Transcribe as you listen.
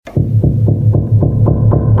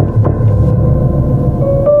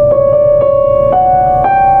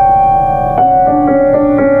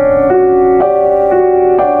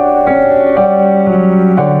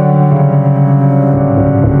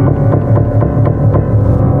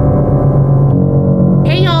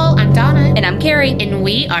And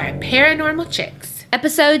we are Paranormal Chicks.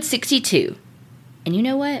 Episode 62. And you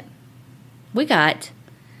know what? We got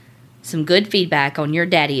some good feedback on your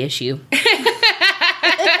daddy issue.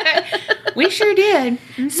 We sure did.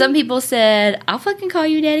 Mm-hmm. Some people said, I'll fucking call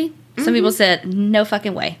you daddy. Mm-hmm. Some people said, no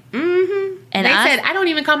fucking way. Mm-hmm. And they said, I don't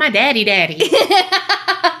even call my daddy daddy.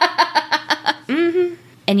 Mm-hmm.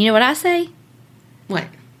 And you know what I say? What?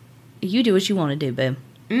 You do what you want to do, boo.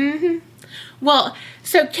 Mm-hmm. Well,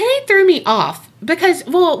 so Carrie threw me off because,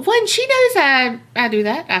 well, one, she knows I do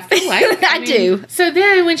that. I feel like. I do. So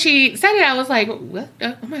then when she said it, I was like, what?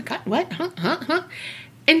 Oh my God, what? Huh?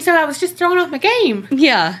 And so I was just throwing off my game.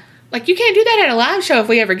 Yeah. Like, you can't do that at a live show if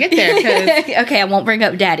we ever get there. Okay, I won't bring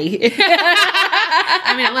up daddy.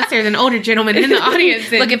 I mean, unless there's an older gentleman in the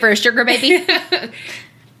audience. Looking for a sugar baby?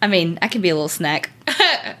 I mean, I can be a little snack.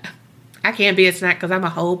 I can't be a snack because I'm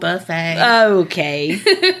a whole buffet.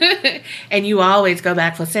 Okay. And you always go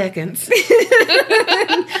back for seconds.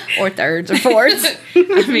 Or thirds or fourths.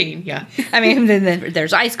 I mean, yeah. I mean, then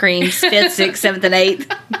there's ice creams, 5th, 6th, 7th, and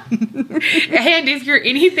 8th. And if you're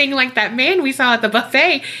anything like that man we saw at the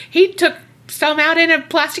buffet, he took some out in a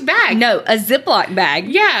plastic bag. No, a Ziploc bag.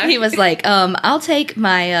 Yeah. He was like, I'll take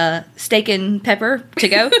my steak and pepper to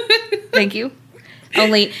go. Thank you.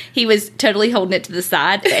 Only he was totally holding it to the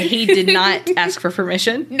side. He did not ask for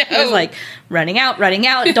permission. No. He was like, running out.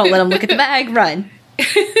 Don't let him look at the bag. Run.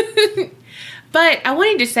 But I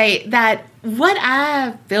wanted to say that what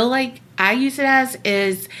I feel like I use it as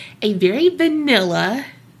is a very vanilla,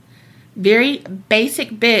 very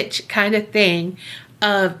basic bitch kind of thing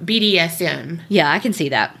of BDSM. Yeah, I can see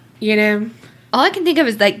that. You know? All I can think of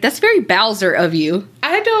is, like, that's very Bowser of you.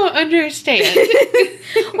 I don't understand.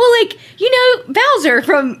 Well, like, you know, Bowser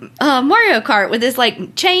from Mario Kart with his,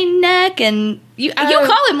 like, chain neck and... You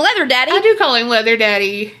call him Leather Daddy. I do call him Leather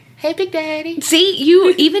Daddy. Hey, Big Daddy. See,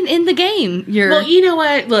 you, even in the game, you're... Well, you know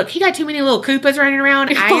what? Look, he got too many little Koopas running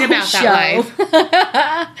around. I ain't about that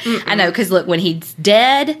life. I know, because look, when he's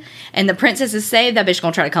dead and the princess is saved, that bitch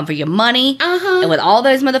gonna try to come for your money. Uh-huh. And with all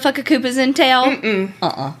those motherfucking Koopas in tail,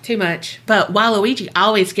 Too much. But Waluigi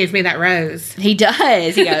always gives me that rose. He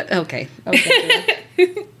does. He goes, okay.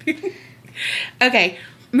 Okay,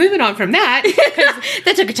 moving on from that.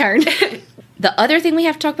 That took a turn. The other thing we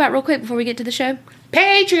have to talk about real quick before we get to the show.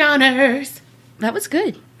 Patreoners. That was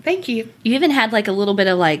good. Thank you. You even had like a little bit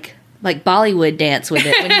of like Bollywood dance with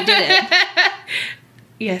it when you did it.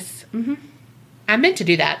 Yes. Mm-hmm. I meant to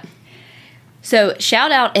do that. So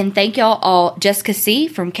shout out and thank y'all all. Jessica C.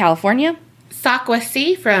 from California. Sakwa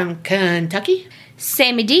C. from Kentucky.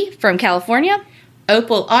 Sammy D. from California.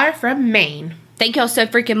 Opal R. from Maine. Thank y'all so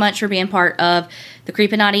freaking much for being part of the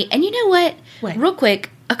Creepinati. And you know what? What? Real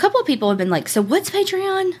quick, a couple of people have been like, so what's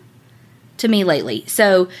Patreon? To me lately.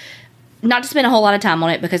 So, not to spend a whole lot of time on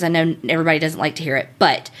it because I know everybody doesn't like to hear it,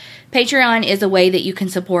 but Patreon is a way that you can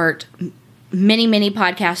support many, many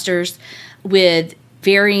podcasters with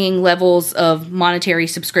varying levels of monetary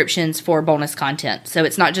subscriptions for bonus content. So,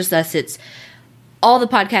 it's not just us, it's all the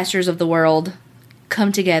podcasters of the world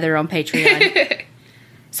come together on Patreon.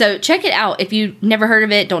 So, check it out. If you've never heard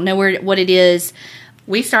of it, don't know what it is.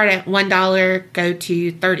 We start at $1, go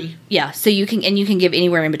to $30. Yeah, so you can give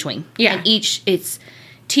anywhere in between. Yeah. And it's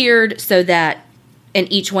tiered so that,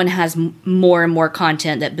 and each one has more and more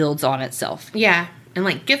content that builds on itself. Yeah, and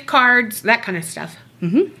like gift cards, that kind of stuff.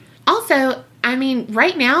 Mm-hmm. Also, I mean,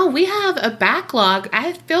 right now we have a backlog.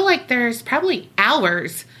 I feel like there's probably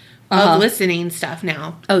hours of listening stuff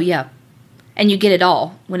now. Oh, yeah. And you get it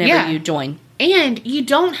all whenever you join. And you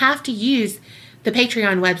don't have to use the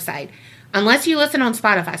Patreon website. Unless you listen on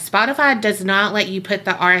Spotify. Spotify does not let you put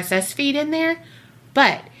the RSS feed in there.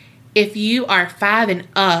 But if you are 5 and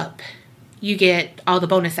up, you get all the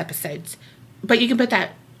bonus episodes. But you can put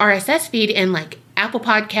that RSS feed in like Apple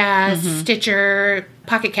Podcasts, Stitcher,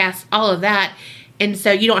 Pocket Casts, all of that. And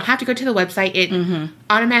so you don't have to go to the website. It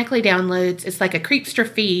automatically downloads. It's like a Creepster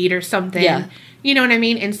feed or something. Yeah. You know what I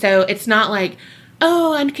mean? And so it's not like,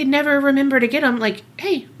 oh, I could never remember to get them. Like,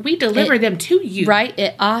 hey, we deliver them to you. Right?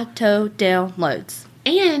 It auto downloads.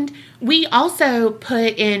 And we also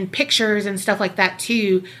put in pictures and stuff like that,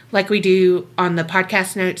 too, like we do on the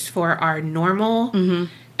podcast notes for our normal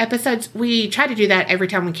episodes. We try to do that every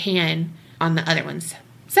time we can on the other ones.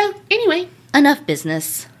 So, anyway. Enough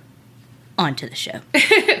business. On to the show.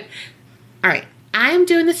 All right. I'm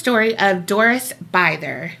doing the story of Doris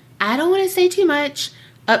Byther. I don't want to say too much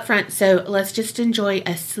up front, so let's just enjoy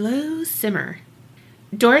a slow simmer.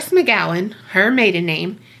 Doris McGowan, her maiden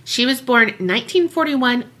name, she was born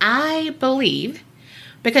 1941, I believe,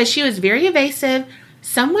 because she was very evasive,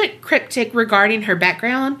 somewhat cryptic regarding her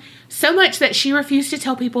background, so much that she refused to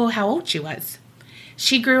tell people how old she was.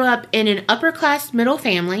 She grew up in an upper-class middle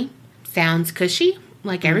family. Sounds cushy,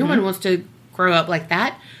 like everyone wants to grow up like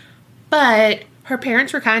that. But her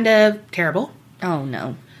parents were kind of terrible. Oh,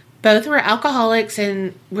 no. Both were alcoholics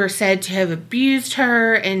and were said to have abused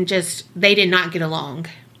her, and just, they did not get along.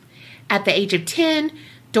 At the age of 10,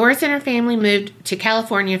 Doris and her family moved to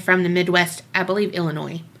California from the Midwest, I believe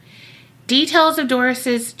Illinois. Details of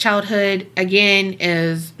Doris's childhood, again,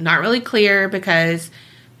 is not really clear because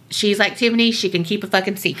she's like Tiffany, she can keep a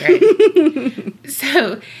fucking secret.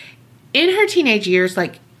 So, in her teenage years,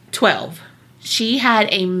 like 12, she had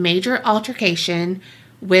a major altercation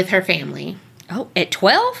with her family. Oh, at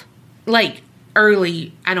 12? Like,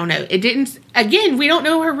 early, I don't know. It didn't, again, we don't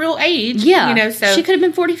know her real age. Yeah. You know, so. She could have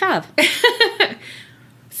been 45.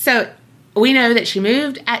 So, we know that she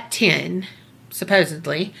moved at 10,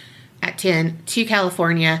 supposedly, at 10, to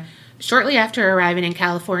California. Shortly after arriving in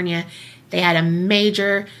California, they had a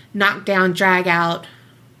major knockdown, drag out.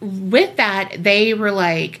 With that, they were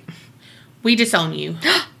like, we disown you.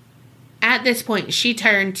 At this point, she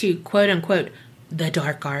turned to, quote unquote, the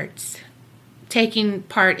dark arts. Taking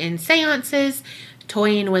part in seances,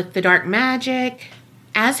 toying with the dark magic.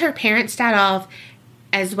 As her parents died off,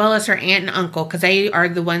 as well as her aunt and uncle, because they are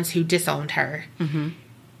the ones who disowned her,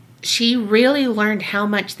 she really learned how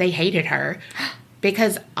much they hated her.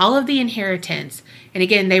 Because all of the inheritance, and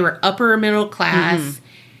again, they were upper middle class,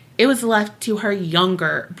 it was left to her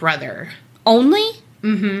younger brother. Only?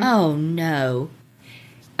 Oh, no.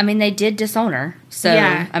 I mean, they did disown her. So,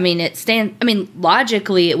 Yeah. I mean,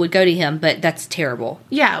 logically it would go to him, but that's terrible.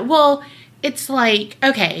 Yeah, well, it's like,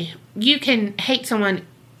 okay, you can hate someone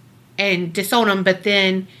and disown them, but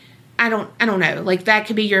then, I don't know, like, that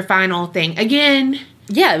could be your final thing. Again...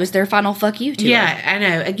 Yeah, it was their final fuck you to her. Yeah, I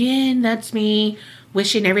know. Again, that's me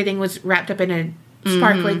wishing everything was wrapped up in a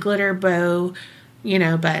sparkly glitter bow, you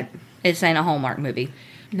know, but... This ain't a Hallmark movie.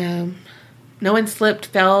 No. No one slipped,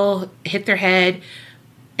 fell, hit their head,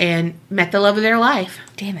 and met the love of their life.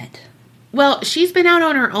 Damn it. Well, she's been out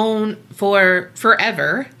on her own for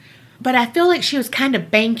forever, but I feel like she was kind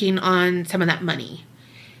of banking on some of that money.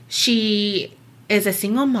 She is a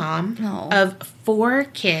single mom of 4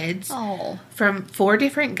 kids from 4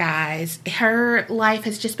 different guys. Her life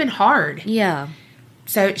has just been hard. Yeah.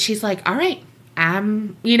 So she's like, all right, I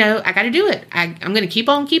got to do it. I'm going to keep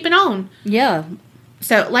on keeping on. Yeah.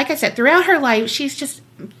 So, like I said, throughout her life, she's just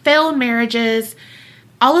failed marriages.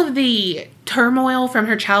 All of the turmoil from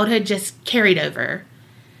her childhood just carried over.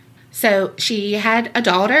 So she had a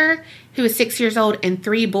daughter who was 6 years old and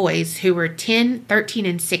 3 boys who were 10, 13,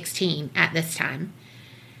 and 16 at this time.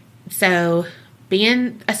 So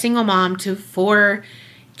being a single mom to 4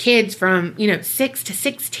 kids from, 6 to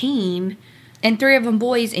 16. And 3 of them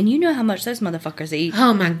boys, and you know how much those motherfuckers eat.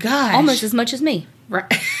 Oh my gosh. Almost as much as me. Right.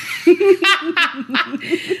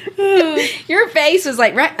 Your face was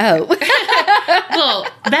like, right, oh. Well,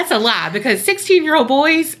 that's a lie, because 16-year-old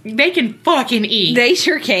boys, they can fucking eat. They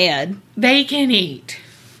sure can. They can eat.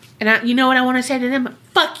 And you know what I want to say to them?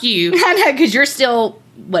 Fuck you. I know, because you're still,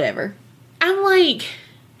 whatever. I'm like,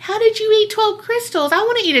 how did you eat 12 crystals? I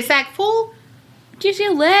want to eat a sack full. Did you see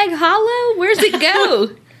a leg hollow? Where's it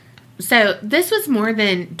go? So this was more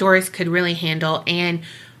than Doris could really handle, and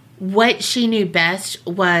what she knew best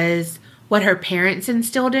was what her parents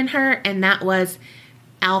instilled in her, and that was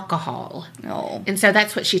alcohol. Oh. And so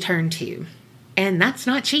that's what she turned to. And that's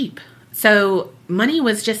not cheap. So money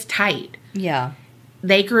was just tight. Yeah.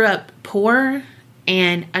 They grew up poor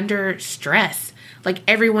and under stress. Like,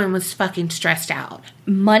 everyone was fucking stressed out.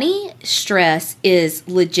 Money stress is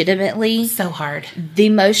legitimately So hard. the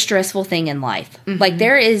most stressful thing in life. Like,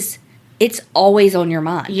 it's always on your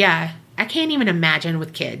mind. Yeah. I can't even imagine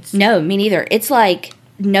with kids. No, me neither. It's like,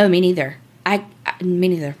 no, me neither. Me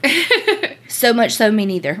neither. So much so, me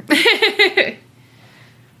neither.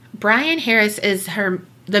 Brian Harris is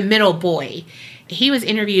the middle boy. He was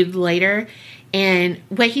interviewed later, and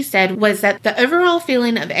what he said was that the overall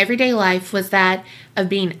feeling of everyday life was that of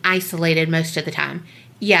being isolated most of the time.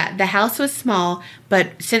 Yeah, the house was small,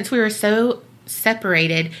 but since we were so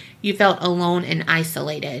separated, you felt alone and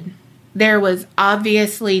isolated. There was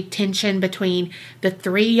obviously tension between the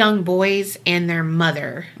 3 young boys and their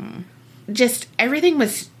mother. Just everything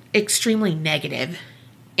was extremely negative.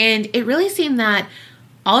 And it really seemed that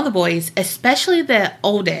all the boys, especially the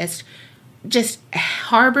oldest, just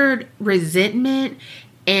harbored resentment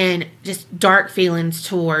and just dark feelings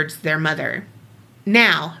towards their mother.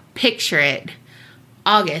 Now, picture it.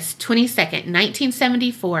 August 22nd,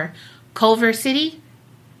 1974, Culver City,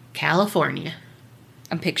 California.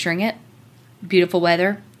 I'm picturing it. Beautiful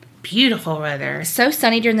weather. Beautiful weather. So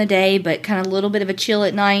sunny during the day, but kind of a little bit of a chill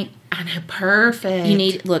at night. I know, perfect. You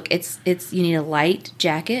need you need a light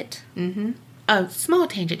jacket. Mm-hmm. Oh, small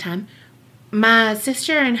tangent time. My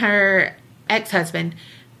sister and her ex-husband,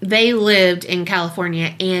 they lived in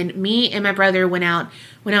California, and me and my brother went out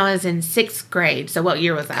when I was in 6th grade. So what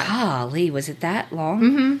year was that? Golly, was it that long?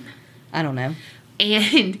 Mm-hmm. I don't know.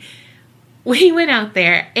 And we went out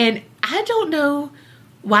there, and I don't know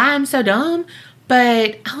why I'm so dumb,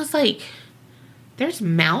 but I was like, there's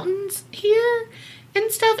mountains here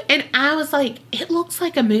and stuff. And I was like, it looks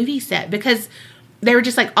like a movie set, because they were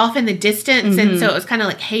just like off in the distance. And so it was kind of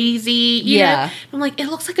like hazy. You know? I'm like, it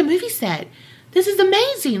looks like a movie set. This is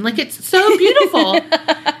amazing. Like, it's so beautiful.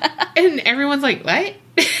 And everyone's like, what?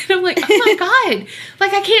 And I'm like, oh my God.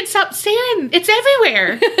 Like, I can't stop staring. It's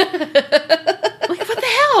everywhere. Like, what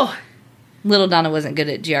the hell? Little Donna wasn't good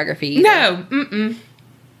at geography either. No. Mm-mm.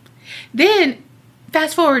 Then,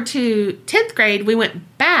 fast forward to 10th grade, we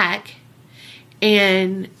went back,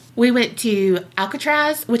 and we went to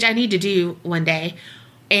Alcatraz, which I need to do one day.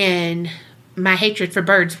 And my hatred for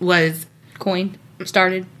birds was...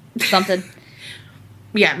 Started something.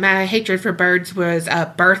 Yeah, my hatred for birds was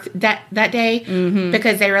birth that day,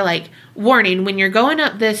 because they were like, warning, when you're going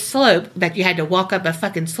up this slope, that you had to walk up a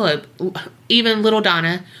fucking slope, even little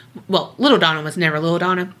Donna, well, little Donna was never little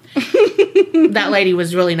Donna. That lady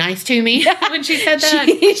was really nice to me when she said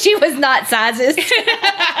that. She was not sizes.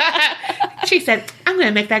 She said, I'm going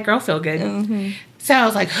to make that girl feel good. Mm-hmm. So I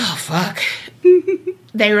was like, oh, fuck.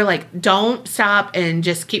 They were like, don't stop and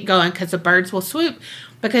just keep going, because the birds will swoop.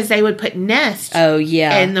 Because they would put nests. Oh,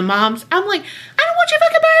 yeah. And the moms, I'm like, I don't want your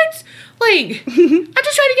fucking birds. Like, I'm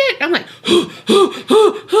just trying to get, I'm like,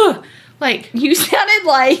 like. You sounded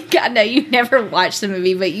like, I know you never watched the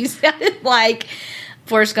movie, but you sounded like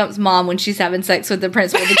Forrest Gump's mom when she's having sex with the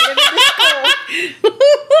principal to get him to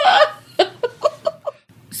school.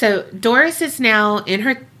 So, Doris is now in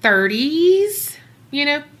her 30s, you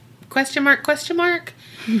know, question mark.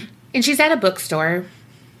 And she's at a bookstore,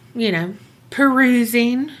 you know,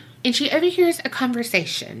 perusing, and she overhears a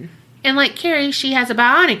conversation. And like Carrie, she has a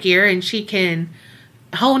bionic ear, and she can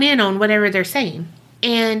hone in on whatever they're saying.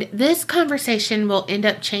 And this conversation will end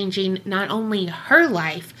up changing not only her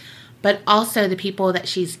life, but also the people that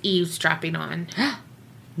she's eavesdropping on.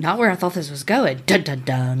 Not where I thought this was going. Dun dun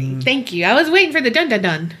dun. Thank you. I was waiting for the dun dun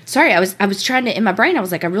dun. Sorry, I was trying to, in my brain, I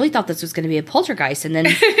was like, I really thought this was going to be a poltergeist, and then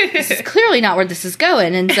this is clearly not where this is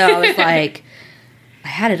going. And so I was like, I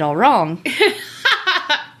had it all wrong.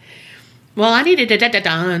 Well, I needed a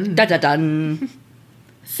dun-dun-dun. Dun-dun-dun.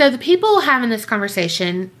 So the people having this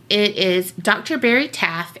conversation, it is Dr. Barry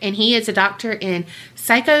Taff, and he is a doctor in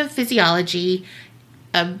psychophysiology,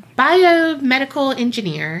 a biomedical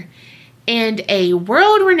engineer, and a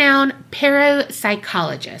world-renowned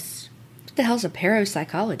parapsychologist. What the hell's a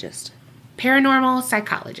parapsychologist? Paranormal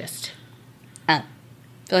psychologist. I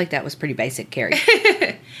feel like that was pretty basic, Carrie.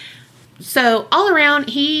 So, all around,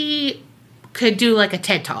 he could do like a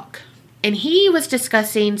TED Talk. And he was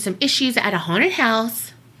discussing some issues at a haunted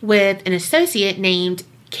house with an associate named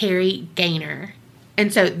Carrie Gaynor.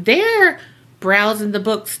 And so, they're browsing the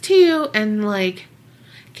books too, and like,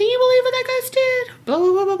 can you believe what that guy's did? Blah,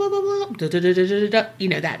 blah, blah, blah, blah, blah, blah. Da, da, da, da, da, da. You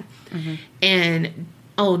know that. Mm-hmm. And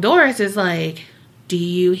old Doris is like, do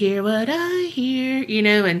you hear what I hear? You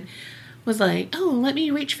know, and was like, oh, let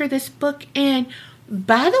me reach for this book. And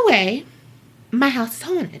by the way, my house is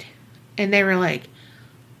haunted. And they were like,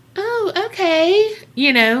 oh, okay.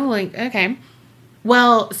 You know, like, okay.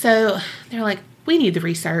 Well, so they're like, we need the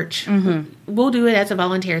research. Mm-hmm. We'll do it as a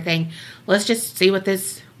volunteer thing. Let's just see what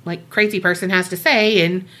this, like, crazy person has to say.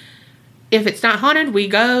 And if it's not haunted, we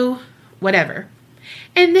go, whatever.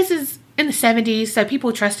 And this is in the 70s, so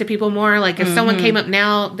people trusted people more. Like, if someone came up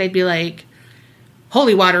now, they'd be like,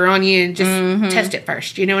 holy water on you and just test it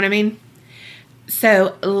first. You know what I mean?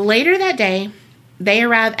 So later that day, they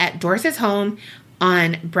arrive at Doris's home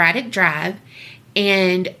on Braddock Drive,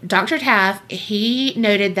 and Dr. Taff, he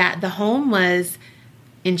noted that the home was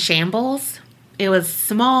in shambles. It was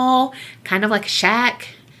small, kind of like a shack.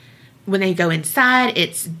 When they go inside,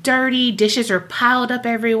 it's dirty. Dishes are piled up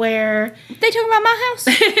everywhere. They talking about my house?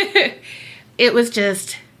 It was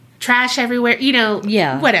just trash everywhere, you know,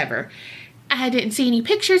 whatever. I didn't see any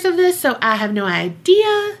pictures of this, so I have no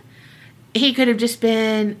idea. He could have just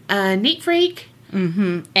been a neat freak.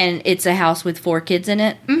 Mm-hmm. And it's a house with 4 kids in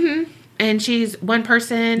it. Mm-hmm. And she's one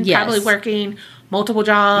person, probably working multiple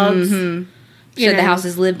jobs. Mm-hmm. So the house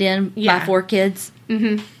is lived in by 4 kids.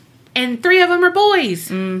 Mm-hmm. And 3 of them are boys.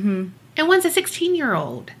 Mm-hmm. And one's a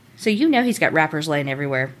 16-year-old. So you know he's got wrappers laying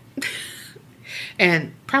everywhere.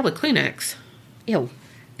 And probably Kleenex. Ew.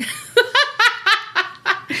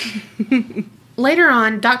 later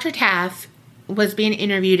on, Dr. Taff was being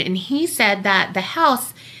interviewed, and he said that the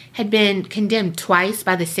house had been condemned twice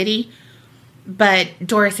by the city, but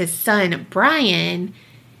Doris's son, Brian,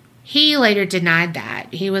 he later denied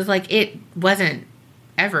that. He was like, it wasn't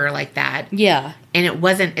ever like that. Yeah. And it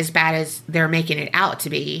wasn't as bad as they're making it out to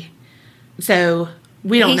be. So,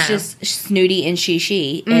 we don't know. He's just snooty and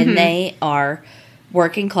she, and they are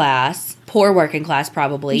working class, poor working class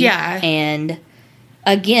probably. Yeah. And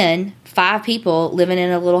again, 5 people living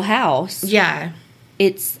in a little house. Yeah.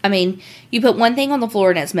 I mean, you put one thing on the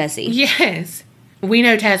floor and it's messy. Yes. We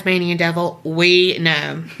know Tasmanian Devil. We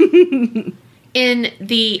know. In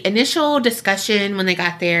the initial discussion when they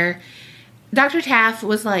got there, Dr. Taff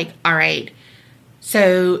was like, all right,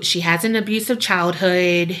 so she has an abusive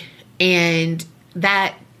childhood, and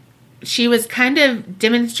that she was kind of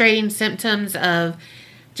demonstrating symptoms of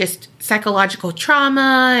just psychological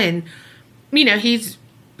trauma, and, he's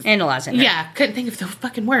analyzing her. Yeah, couldn't think of the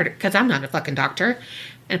fucking word because I'm not a fucking doctor,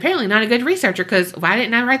 and apparently not a good researcher because why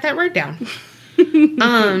didn't I write that word down?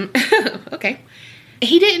 Okay.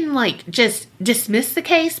 He didn't just dismiss the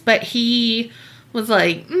case, but he was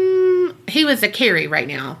like, he was a Carrie right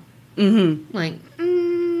now.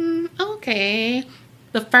 Mm-hmm. Okay.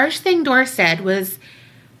 The first thing Doris said was,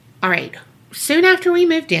 all right, soon after we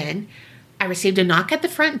moved in, I received a knock at the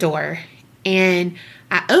front door, and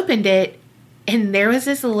I opened it, and there was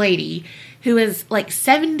this lady who was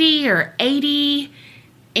 70 or 80,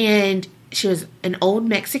 and she was an old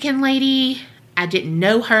Mexican lady. I didn't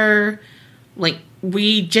know her.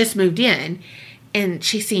 We just moved in, and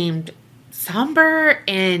she seemed somber,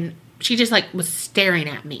 and she just was staring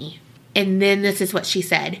at me. And then this is what she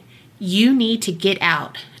said. You need to get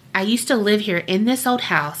out. I used to live here in this old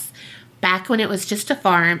house back when it was just a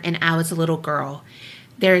farm and I was a little girl.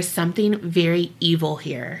 There is something very evil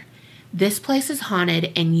here. This place is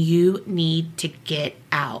haunted and you need to get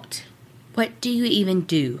out. What do you even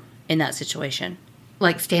do in that situation?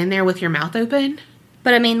 Stand there with your mouth open?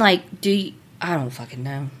 But I mean, do you... I don't fucking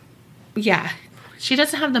know. Yeah. She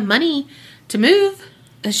doesn't have the money to move.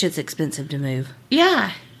 This shit's expensive to move.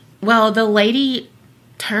 Yeah. Well, the lady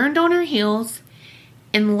turned on her heels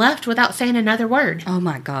and left without saying another word. Oh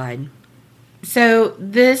my God. So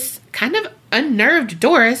this kind of unnerved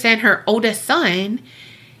Doris and her oldest son.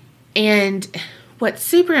 And what's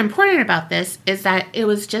super important about this is that it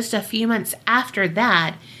was just a few months after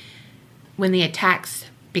that when the attacks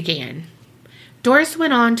began. Doris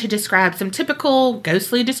went on to describe some typical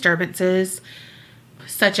ghostly disturbances,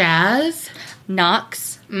 such as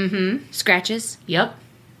knocks, scratches, yep,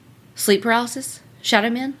 sleep paralysis, shadow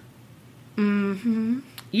men.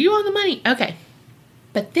 You on the money. Okay.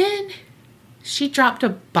 But then she dropped a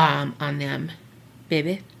bomb on them.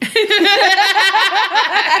 Baby.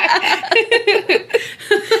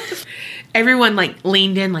 Everyone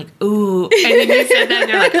leaned in ooh. And then you said that and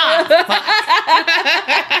they're like, oh,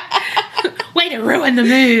 fuck. Way to ruin the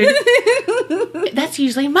mood. That's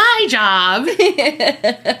usually my job.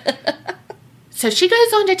 So she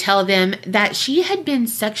goes on to tell them that she had been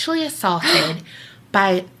sexually assaulted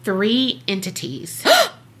by 3 entities.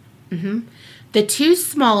 The 2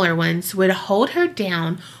 smaller ones would hold her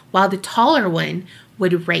down while the taller one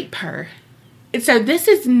would rape her. So this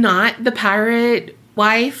is not the pirate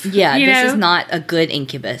wife. Yeah, this is not a good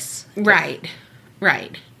incubus. Right.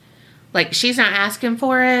 She's not asking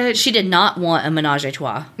for it. She did not want a menage a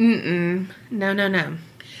trois. No.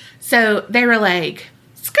 So they were like,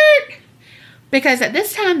 skirt. Because at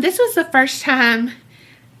this time, this was the first time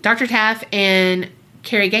Dr. Taff and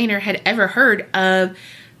Carrie Gaynor had ever heard of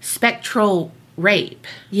spectral rape.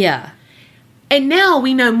 Yeah. And now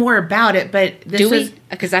we know more about it, but this was...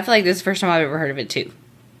 Because I feel like this is the first time I've ever heard of it, too.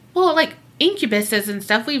 Well, incubuses and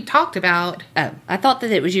stuff we've talked about. Oh, I thought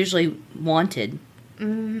that it was usually wanted.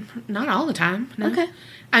 Not all the time. No. Okay.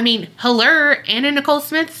 I mean, Anna Nicole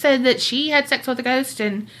Smith said that she had sex with a ghost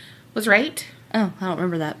and was raped. Oh, I don't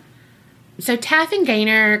remember that. So Taff and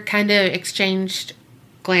Gaynor kind of exchanged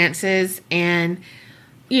glances and,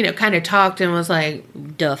 kind of talked and was like,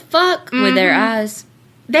 the fuck? With their eyes.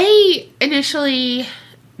 They initially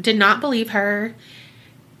did not believe her,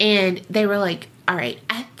 and they were like, all right,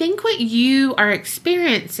 I think what you are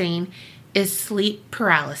experiencing is sleep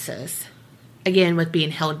paralysis. Again, with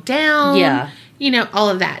being held down. Yeah. All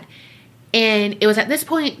of that. And it was at this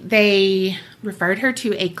point they referred her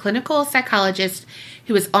to a clinical psychologist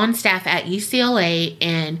who was on staff at UCLA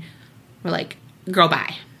and were like, girl,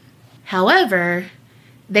 bye. However,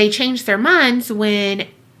 they changed their minds when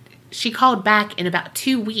she called back in about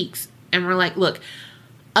 2 weeks and were like, look,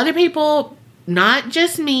 other people, not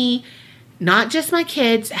just me, not just my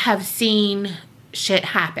kids, have seen shit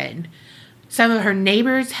happen. Some of her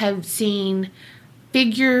neighbors have seen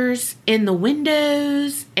figures in the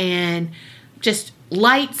windows and just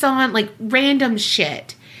lights on, like random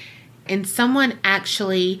shit. And someone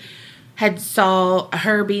actually had saw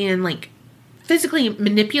her being like physically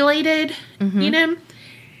manipulated, you know?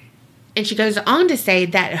 And she goes on to say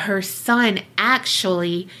that her son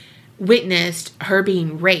actually witnessed her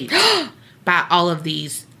being raped by all of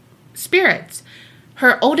these spirits.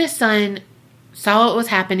 Her oldest son saw what was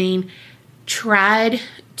happening, tried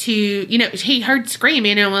to, you know, he heard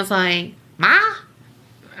screaming and was like, Ma?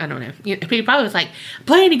 I don't know. He probably was like,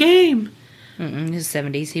 playing a game. In his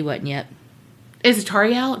 70s, he wasn't yet. Is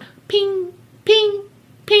Atari out? Ping, ping,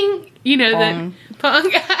 ping. You know, the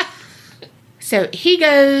pong. So he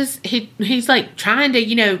goes, he's like trying to,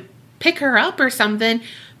 you know, pick her up or something,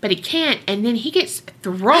 but he can't. And then he gets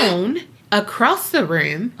thrown across the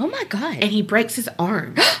room. Oh my God. And he breaks his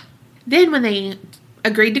arm. Then when they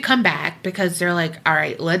agreed to come back, because they're like, all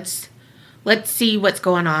right, let's see what's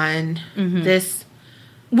going on. This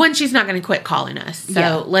one, she's not going to quit calling us.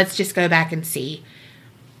 So let's just go back and see.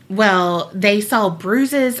 Well, they saw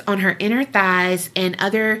bruises on her inner thighs and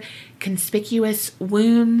other conspicuous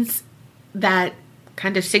wounds that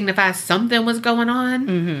kind of signify something was going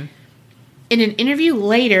on. In an interview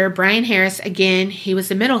later, Brian Harris, again, he was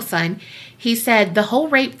the middle son, he said, the whole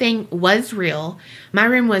rape thing was real. My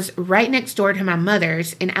room was right next door to my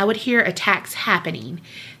mother's, and I would hear attacks happening.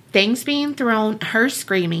 Things being thrown, her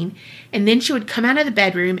screaming, and then she would come out of the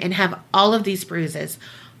bedroom and have all of these bruises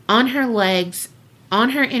on her legs,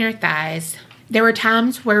 on her inner thighs. There were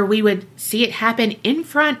times where we would see it happen in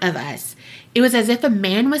front of us. It was as if a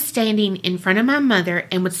man was standing in front of my mother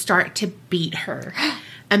and would start to beat her.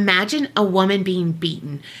 Imagine a woman being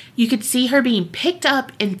beaten. You could see her being picked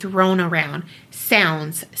up and thrown around.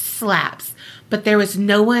 Sounds, slaps. But there was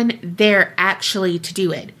no one there actually to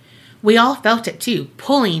do it. We all felt it too.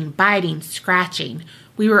 Pulling, biting, scratching.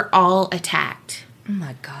 We were all attacked. Oh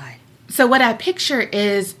my God. So what I picture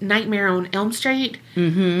is Nightmare on Elm Street.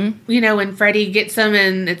 You know, when Freddy gets them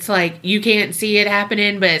and it's like, you can't see it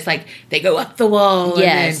happening, but it's like they go up the wall and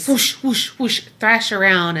then whoosh, whoosh, whoosh, thrash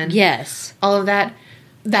around and all of that.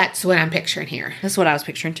 That's what I'm picturing here. That's what I was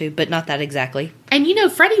picturing too, but not that exactly. And you know,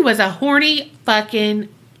 Freddy was a horny fucking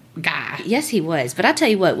guy. Yes, he was. But I tell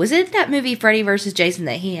you what, was it that movie Freddy vs. Jason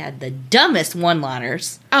that he had the dumbest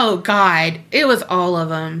one-liners? Oh, God. It was all of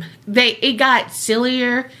them. It got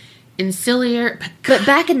sillier and sillier. But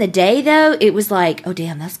back in the day, though, it was like, oh,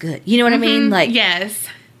 damn, that's good. You know what I mean? Like, yes.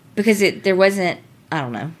 Because there wasn't, I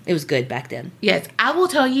don't know. It was good back then. Yes. I will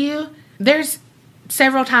tell you, there's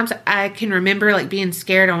several times I can remember, like, being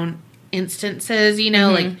scared on instances, you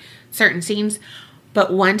know, like, certain scenes.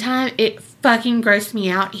 But one time, it fucking grossed me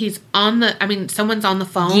out. Someone's on the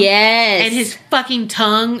phone. Yes. And his fucking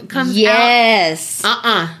tongue comes out. Yes.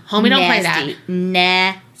 Homie, don't play that.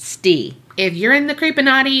 Nasty. If you're in the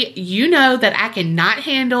creepinati, you know that I cannot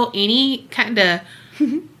handle any kind of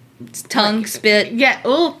tongue spit. Yeah.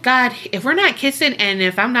 Oh, God. If we're not kissing and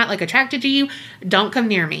if I'm not, like, attracted to you, don't come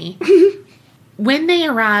near me. When they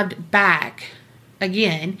arrived back,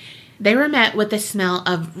 again, they were met with the smell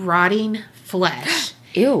of rotting flesh.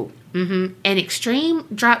 Ew. And extreme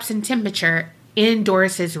drops in temperature in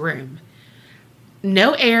Doris's room.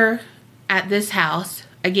 No air at this house.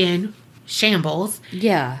 Again, shambles.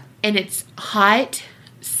 Yeah. And it's hot,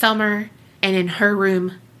 summer, and in her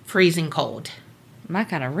room, freezing cold. My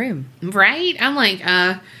kind of room. Right? I'm like,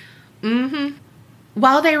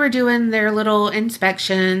 While they were doing their little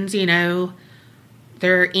inspections, you know,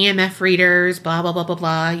 their EMF readers, blah, blah, blah, blah,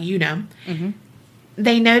 blah, you know.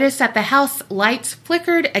 They noticed that the house lights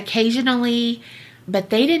flickered occasionally, but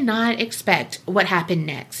they did not expect what happened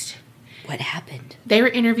next. What happened? They were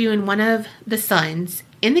interviewing one of the sons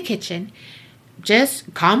in the kitchen,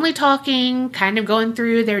 just calmly talking, kind of going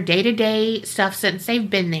through their day-to-day stuff since they've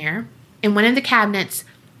been there. And one of the cabinets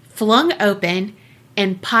flung open,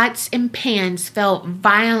 and pots and pans fell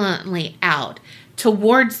violently out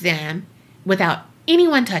towards them without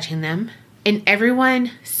anyone touching them. And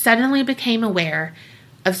everyone suddenly became aware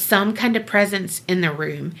of some kind of presence in the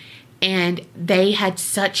room. And they had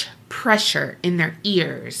such pressure in their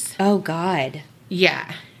ears. Oh, God.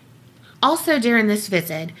 Yeah. Also, during this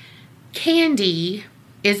visit, Candy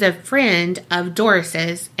is a friend of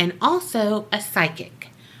Doris's and also a psychic.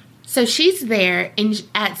 So she's there, and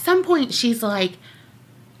at some point she's like,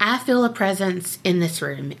 I feel a presence in this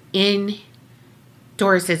room, in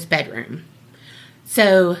Doris's bedroom.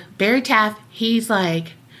 So Barry Taff, he's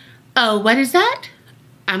like, oh, what is that?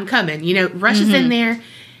 I'm coming. You know, rushes in there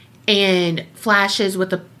and flashes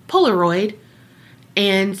with a Polaroid.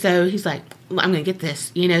 And so he's like, I'm going to get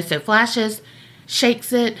this, so flashes,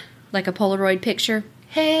 shakes it. Like a Polaroid picture?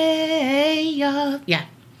 Hey, yeah.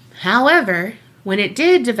 However, when it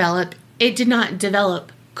did develop, it did not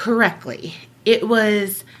develop correctly. It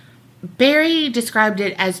was, Barry described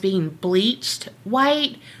it as being bleached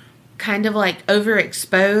white, kind of like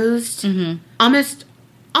overexposed. Mm-hmm.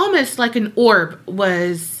 Almost like an orb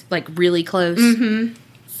was. Like really close? Mm-hmm.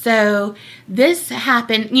 So this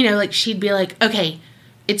happened, like she'd be like, okay,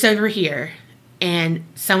 it's over here. And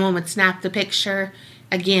someone would snap the picture.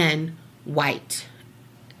 Again, white.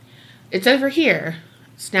 It's over here.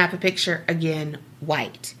 Snap a picture. Again,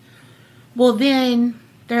 white. Well, then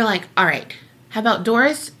they're like, all right, how about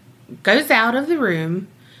Doris goes out of the room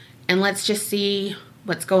and let's just see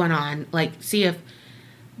what's going on. Like, see if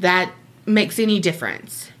that makes any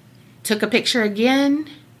difference. Took a picture again.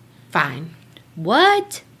 Fine.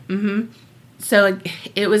 What? Mm-hmm. So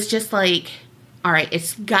it was just like, all right,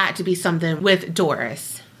 it's got to be something with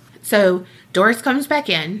Doris. So Doris comes back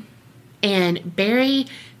in, and Barry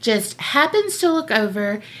just happens to look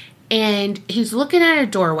over, and he's looking at a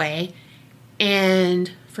doorway,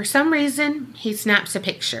 and for some reason, he snaps a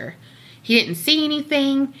picture. He didn't see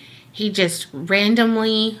anything. He just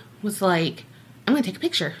randomly was like, I'm going to take a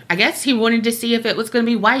picture. I guess he wanted to see if it was going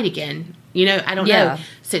to be white again. I don't know,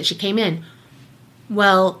 since she came in.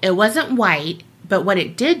 Well, it wasn't white, but what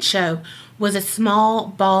it did show was a small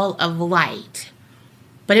ball of light.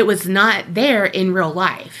 But it was not there in real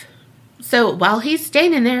life. So while he's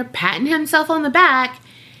standing there patting himself on the back,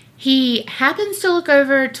 he happens to look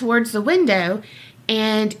over towards the window,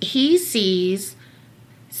 and he sees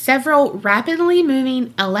several rapidly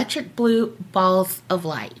moving electric blue balls of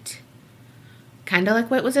light. Kind of like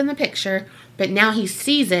what was in the picture, but now he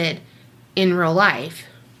sees it in real life.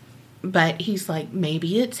 But he's like,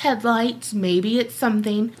 maybe it's headlights, maybe it's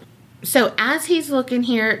something. So as he's looking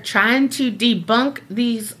here, trying to debunk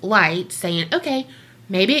these lights, saying, okay,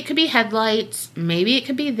 maybe it could be headlights, maybe it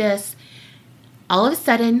could be this. All of a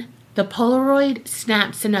sudden, the Polaroid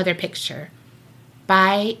snaps another picture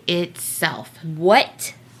by itself.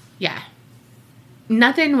 What? Yeah.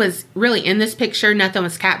 Nothing was really in this picture. Nothing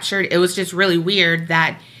was captured. It was just really weird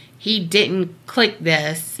that he didn't click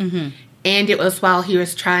this. Mm-hmm. And it was while he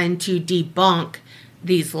was trying to debunk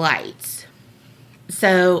these lights.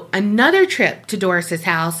 So another trip to Doris's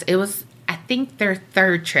house, it was, I think, their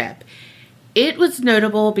third trip. It was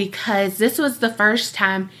notable because this was the first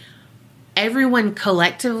time everyone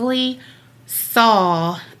collectively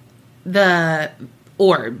saw the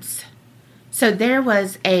orbs. So there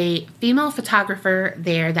was a female photographer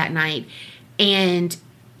there that night. And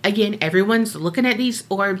again, everyone's looking at these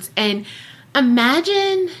orbs. And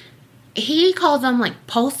imagine, he calls them like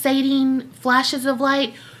pulsating flashes of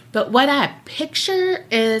light. But what I picture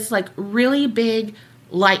is like really big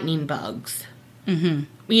lightning bugs. Mm-hmm.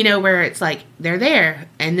 Where it's like they're there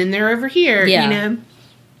and then they're over here. Yeah.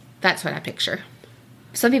 That's what I picture.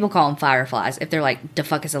 Some people call them fireflies if they're like, the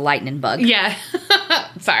fuck is a lightning bug? Yeah.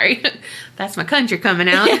 Sorry. That's my country coming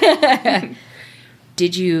out.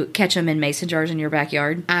 Did you catch them in mason jars in your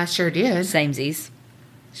backyard? I sure did. Samesies.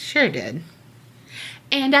 Sure did.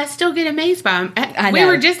 And I still get amazed by them. I know. We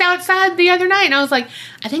were just outside the other night, and I was like,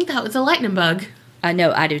 I think that was a lightning bug. I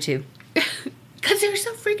know, I do too. Because they're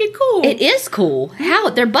so freaking cool. It is cool. How?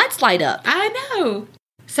 Their butts light up. I know.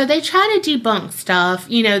 So they try to debunk stuff.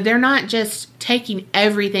 They're not just taking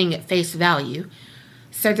everything at face value.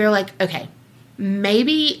 So they're like, okay,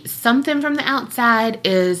 maybe something from the outside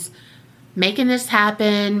is making this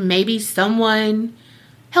happen. Maybe someone...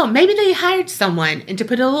 Hell, maybe they hired someone and to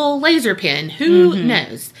put a little laser pin. Who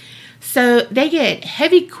knows? So they get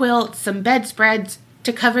heavy quilts, some bedspreads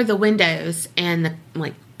to cover the windows and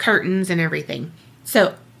the curtains and everything.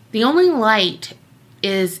 So the only light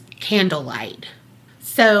is candlelight.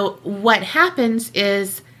 So what happens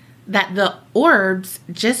is that the orbs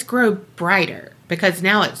just grow brighter because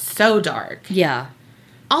now it's so dark. Yeah.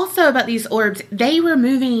 Also about these orbs, they were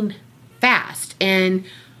moving fast and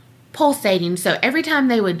pulsating. So every time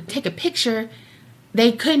they would take a picture,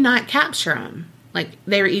 they could not capture them. Like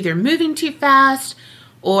they were either moving too fast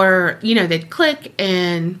or, they'd click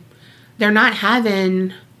and they're not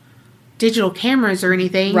having digital cameras or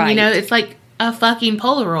anything. Right. It's like a fucking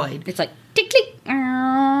Polaroid. It's like, tick, tick.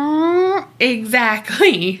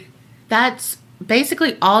 Exactly. That's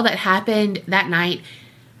basically all that happened that night.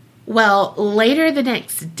 Well, later the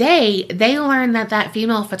next day, they learned that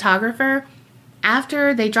female photographer,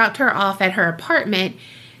 after they dropped her off at her apartment,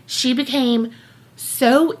 she became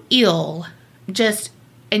so ill,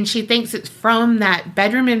 and she thinks it's from that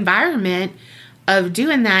bedroom environment of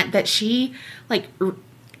doing that she,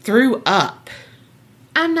 threw up.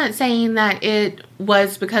 I'm not saying that it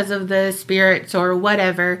was because of the spirits or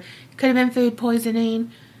whatever. Could have been food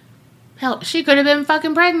poisoning. Hell, she could have been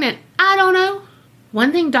fucking pregnant. I don't know.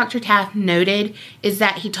 One thing Dr. Taft noted is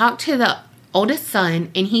that he talked to the oldest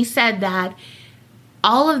son, and he said that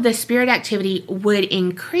all of the spirit activity would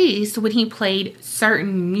increase when he played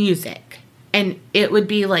certain music. And it would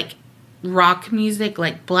be like rock music,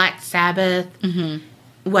 like Black Sabbath,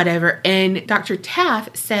 whatever. And Dr.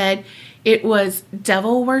 Taft said it was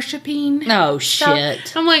devil worshipping. Oh, stuff.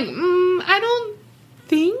 shit. I'm like, I don't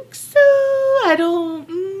think so. I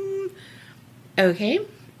don't. Okay.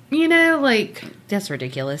 You know, like. That's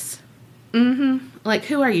ridiculous. Like,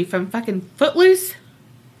 who are you, from fucking Footloose?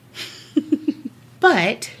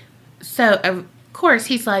 But, so, of course,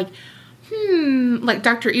 he's like, like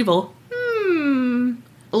Dr. Evil,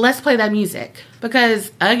 let's play that music.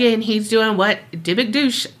 Because, again, he's doing what Dybbuk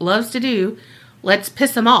Douche loves to do. Let's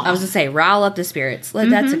piss him off. I was going to say, rile up the spirits.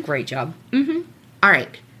 That's a great job. All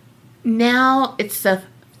right. Now, it's the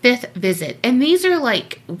 5th visit. And these are,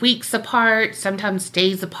 like, weeks apart, sometimes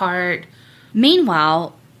days apart.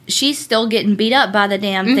 Meanwhile, she's still getting beat up by the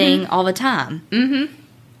damn thing all the time.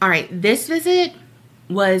 All right. This visit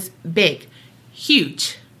was big.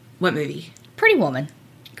 Huge. What movie? Pretty Woman.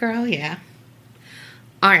 Girl, yeah.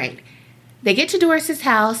 All right. They get to Doris's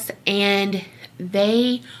house and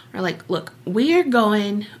they are like, look, we're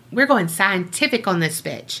going scientific on this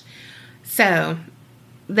bitch. So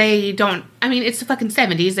they don't, I mean, it's the fucking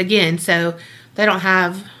 70s again, so they don't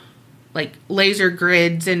have like laser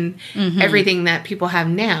grids and everything that people have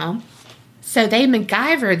now. So they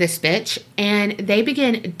MacGyver this bitch and they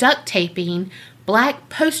begin duct taping black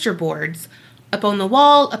poster boards up on the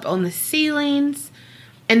wall, up on the ceilings,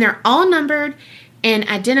 and they're all numbered and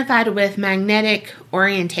identified with magnetic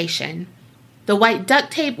orientation. The white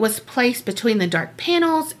duct tape was placed between the dark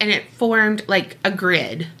panels and it formed like a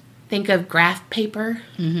grid. Think of graph paper.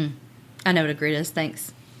 I know what a grid is,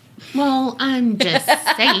 thanks. Well, I'm just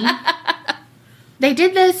saying. They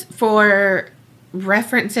did this for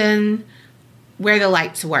referencing where the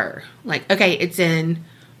lights were. Like, okay, it's in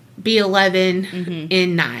B11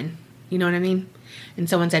 in 9. You know what I mean? And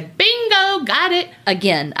someone said, bingo, got it.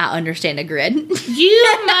 Again, I understand a grid.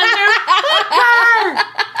 You motherfucker!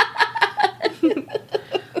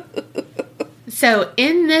 So,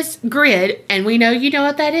 in this grid, and we know you know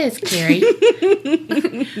what that is, Carrie,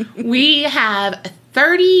 we have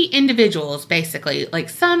 30 individuals, basically. Like,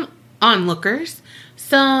 some onlookers,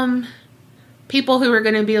 some people who are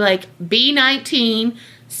going to be like B19,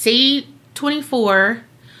 C24,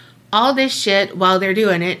 all this shit while they're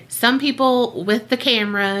doing it. Some people with the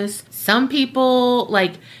cameras, some people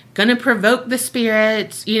like gonna provoke the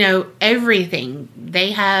spirits, you know, everything.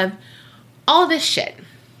 They have all this shit.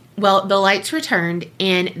 Well, the lights returned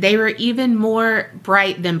and they were even more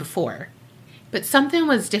bright than before. But something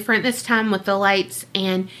was different this time with the lights,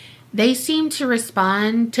 and they seemed to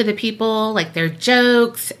respond to the people, like their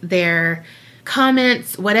jokes, their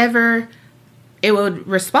comments, whatever. It would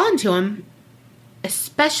respond to them,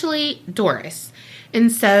 especially Doris. And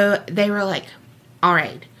so they were like, all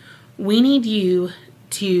right, we need you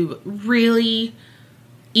to really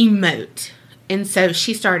emote. And so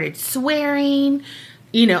she started swearing,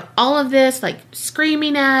 you know, all of this, like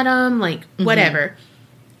screaming at them, like whatever.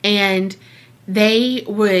 And they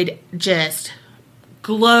would just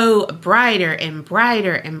glow brighter and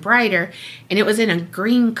brighter and brighter. And it was in a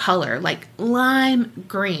green color, like lime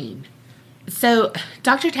green. So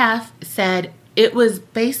Dr. Taft said it was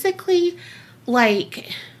basically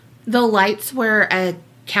like the lights were a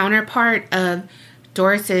counterpart of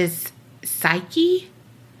Doris's psyche.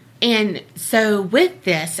 And so with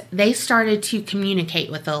this, they started to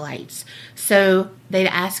communicate with the lights. So they'd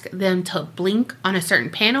ask them to blink on a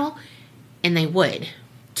certain panel, and they would.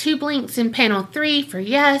 2 blinks in panel 3 for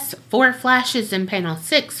yes, 4 flashes in panel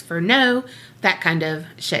 6 for no, that kind of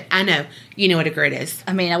shit. I know. You know what a grid is.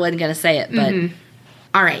 I mean, I wasn't going to say it, but...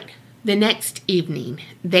 All right. The next evening,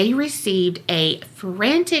 they received a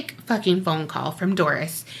frantic fucking phone call from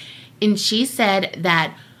Doris, and she said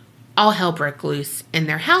that all hell broke loose in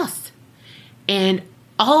their house. And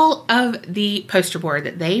all of the poster board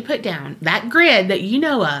that they put down, that grid that you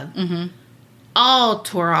know of, all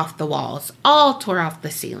tore off the walls, all tore off the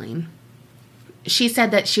ceiling. She said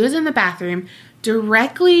that she was in the bathroom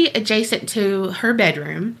directly adjacent to her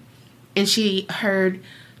bedroom, and she heard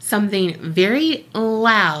something very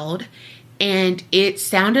loud, and it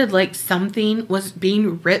sounded like something was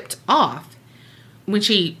being ripped off. When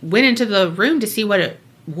she went into the room to see what it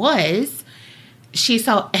was, she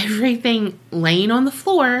saw everything laying on the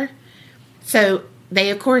floor. So they,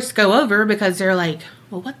 of course, go over because they're like,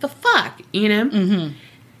 well, what the fuck, you know?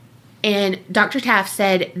 And Dr. Taft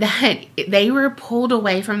said that they were pulled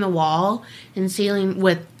away from the wall and ceiling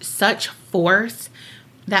with such force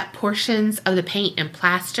that portions of the paint and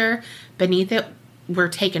plaster beneath it were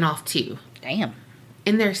taken off too. Damn.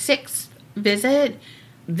 In their 6th visit,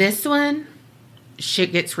 this one,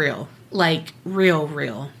 shit gets real. Like,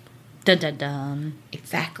 real. Dun dun dun.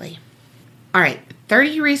 Exactly. All right,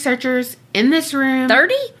 30 researchers in this room.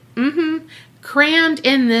 30? Mm-hmm. Crammed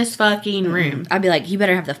in this fucking room. I'd be like, you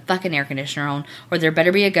better have the fucking air conditioner on, or there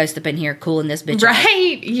better be a ghost up in here cooling this bitch off.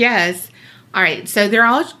 Right? Yes. All right, so they're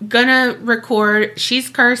all gonna record. She's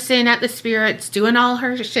cursing at the spirits, doing all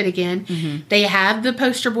her shit again. Mm-hmm. They have the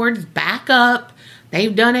poster boards back up.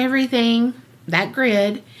 They've done everything. That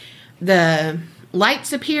grid. The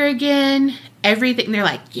lights appear again. Everything. They're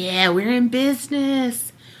like, yeah, we're in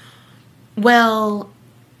business. Well,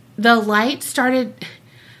 the lights started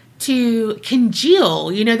to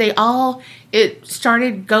congeal. You know, it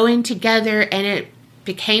started going together and it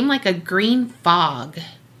became like a green fog.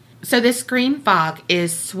 So this green fog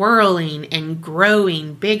is swirling and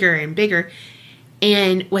growing bigger and bigger.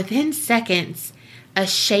 And within seconds, a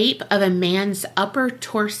shape of a man's upper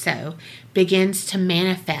torso begins to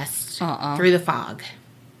manifest through the fog.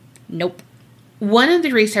 Nope. One of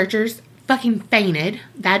the researchers fucking fainted.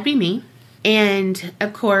 That'd be me. And,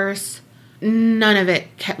 of course, none of it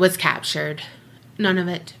was captured. None of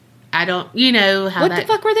it. I don't, you know how What the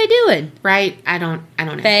fuck were they doing? Right? I don't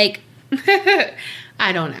know. Fake.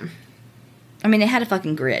 I don't know. I mean, it had a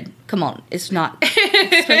fucking grid. Come on. It's supposed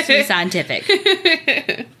to be scientific.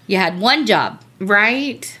 You had one job.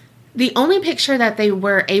 Right? The only picture that they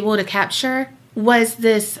were able to capture was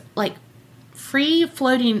this, like, free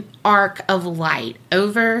floating arc of light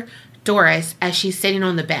over Doris as she's sitting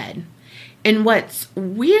on the bed. And what's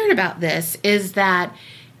weird about this is that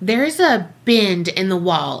there's a bend in the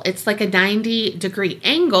wall. It's like a 90-degree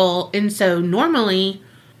angle. And so normally,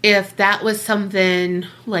 if that was something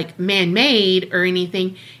like man-made or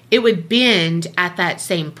anything, it would bend at that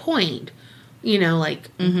same point. You know, like,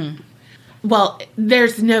 well,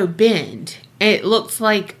 there's no bend. It looks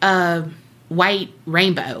like a white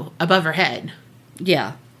rainbow above her head.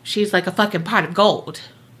 Yeah. She's like a fucking pot of gold.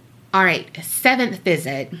 All right, 7th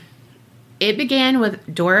visit. It began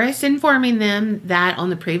with Doris informing them that on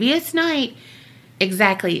the previous night,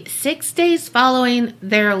 exactly 6 days following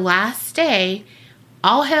their last stay,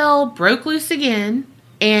 all hell broke loose again.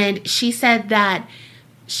 And she said that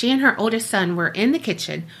she and her oldest son were in the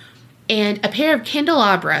kitchen and a pair of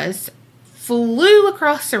candelabras flew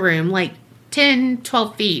across the room like 10,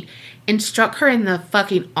 12 feet and struck her in the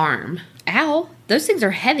fucking arm. Ow. Those things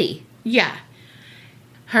are heavy. Yeah.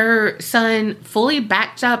 Her son fully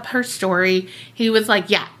backed up her story. He was like,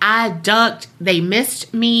 yeah, I ducked. They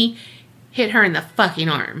missed me. Hit her in the fucking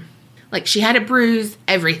arm. Like, she had a bruise,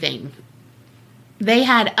 everything. They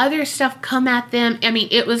had other stuff come at them. I mean,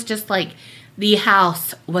 it was just like the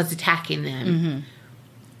house was attacking them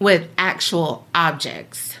with actual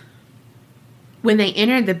objects. When they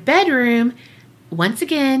entered the bedroom, once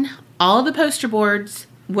again, all the poster boards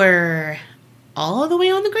were all the way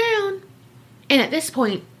on the ground. And at this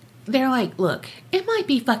point, they're like, look, it might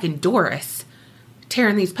be fucking Doris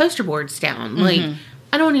tearing these poster boards down. Like,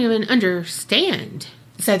 I don't even understand.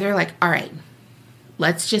 So they're like, all right,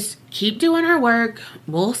 let's just keep doing our work.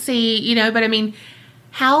 We'll see, you know, but I mean,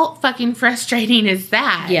 how fucking frustrating is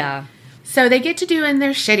that? Yeah. So they get to doing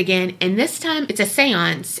their shit again, and this time it's a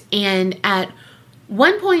seance. And at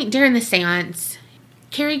one point during the seance,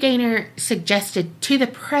 Carrie Gaynor suggested to the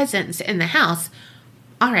presence in the house,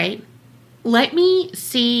 all right, let me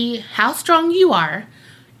see how strong you are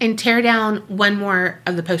and tear down one more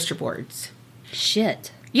of the poster boards.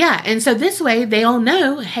 Shit. Yeah, and so this way they all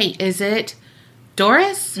know, hey, is it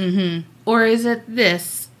Doris or is it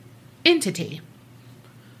this entity?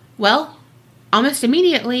 Well, almost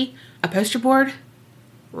immediately, a poster board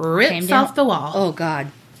rips off the wall. Oh, God.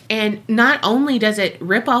 And not only does it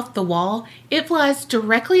rip off the wall, it flies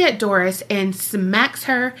directly at Doris and smacks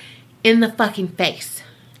her in the fucking face.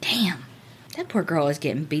 Damn. That poor girl is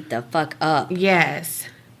getting beat the fuck up. Yes.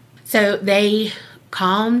 So they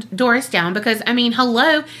calmed Doris down because, I mean,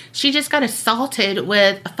 hello, she just got assaulted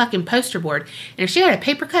with a fucking poster board. And if she had a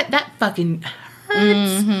paper cut, that fucking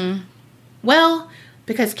hurts. Well,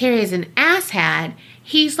 because Carrie is an asshat,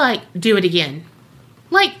 he's like, do it again.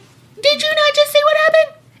 Like, did you not just see what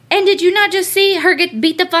happened? And did you not just see her get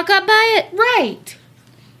beat the fuck up by it? Right.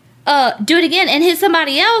 Do it again and hit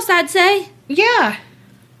somebody else, I'd say. Yeah.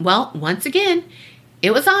 Well, once again,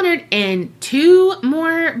 it was honored, and 2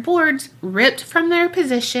 more boards ripped from their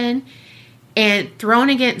position and thrown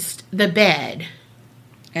against the bed.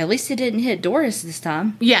 At least it didn't hit Doris this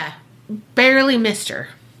time. Yeah. barely missed her.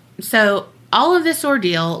 So all of this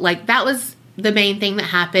ordeal, like, that was the main thing that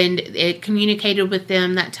happened. It communicated with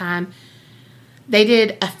them that time. They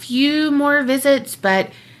did a few more visits,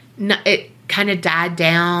 but it kind of died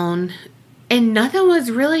down. And nothing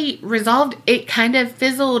was really resolved. It kind of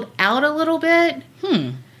fizzled out a little bit.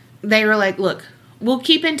 They were like, look, we'll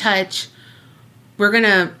keep in touch. We're going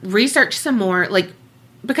to research some more. Like,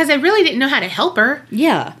 because they really didn't know how to help her.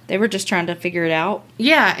 Yeah, they were just trying to figure it out.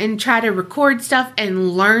 Yeah, and try to record stuff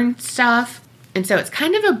and learn stuff. And so it's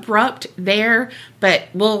kind of abrupt there, but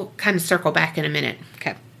we'll kind of circle back in a minute.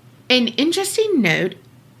 Okay. An interesting note,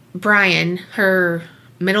 Brian, her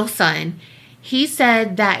middle son, he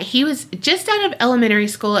said that he was just out of elementary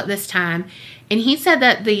school at this time, and he said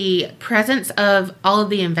that the presence of all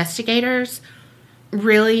of the investigators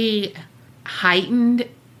really heightened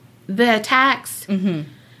the attacks.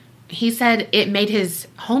 He said it made his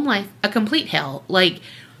home life a complete hell. Like,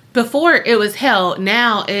 before it was hell,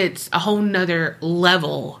 now it's a whole nother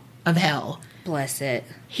level of hell. Bless it.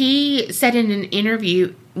 He said in an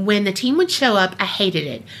interview, when the team would show up, I hated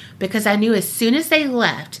it because I knew as soon as they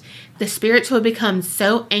left, the spirits would become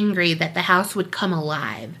so angry that the house would come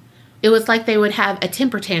alive. It was like they would have a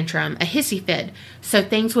temper tantrum, a hissy fit, so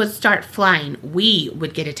things would start flying. We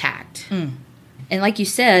would get attacked. And like you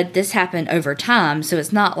said, this happened over time, so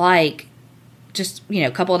it's not like just,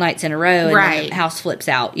 a couple of nights in a row and then the house flips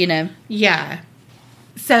out, Yeah.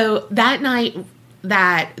 So that night,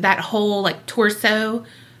 that whole, like, torso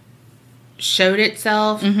showed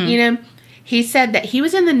itself, he said that he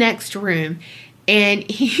was in the next room, and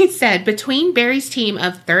he said between Barry's team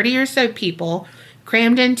of 30 or so people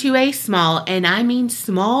crammed into a small, and I mean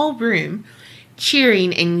small room,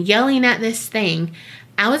 cheering and yelling at this thing,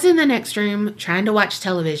 I was in the next room trying to watch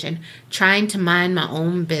television, trying to mind my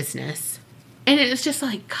own business. And it was just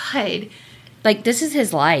like, God. Like, this is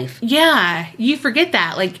his life. Yeah, you forget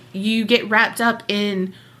that. Like, you get wrapped up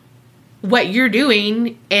in what you're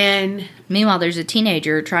doing, and meanwhile, there's a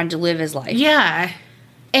teenager trying to live his life. Yeah.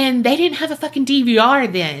 And they didn't have a fucking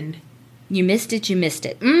DVR then. You missed it, you missed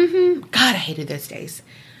it. God, I hated those days.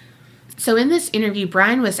 So in this interview,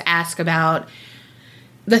 Brian was asked about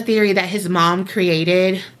the theory that his mom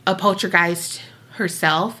created a poltergeist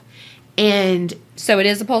herself. And so it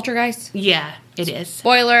is a poltergeist? Yeah, it is.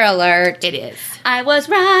 Spoiler alert. It is. I was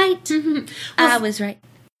right. I was right.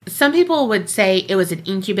 Some people would say it was an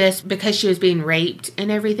incubus because she was being raped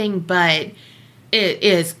and everything, but it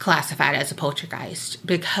is classified as a poltergeist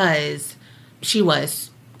because she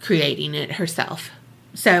was creating it herself.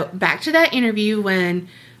 So back to that interview when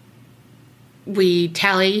we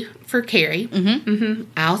tally for Carrie.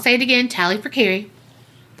 I'll say it again, tally for Carrie.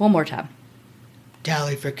 One more time.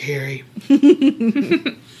 Tally for Carrie.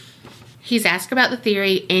 He's asked about the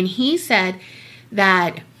theory, and he said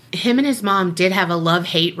that him and his mom did have a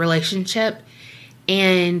love-hate relationship,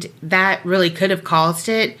 and that really could have caused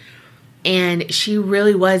it. And she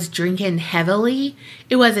really was drinking heavily.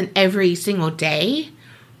 It wasn't every single day,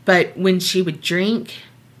 but when she would drink,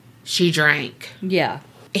 she drank. Yeah.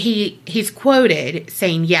 He's quoted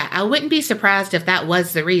saying, yeah, I wouldn't be surprised if that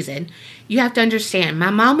was the reason. You have to understand,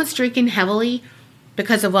 my mom was drinking heavily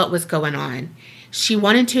because of what was going on. She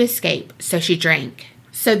wanted to escape, so she drank.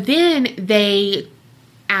 So then they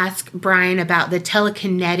asked Brian about the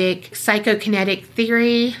telekinetic, psychokinetic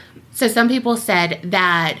theory. So some people said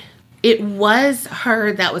that it was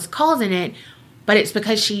her that was causing it, but it's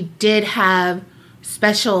because she did have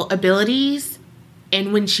special abilities,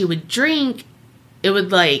 and when she would drink, it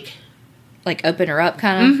would like open her up,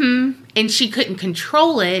 kind of. And she couldn't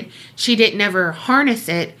control it. She didn't ever harness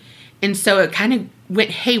it, and so it kind of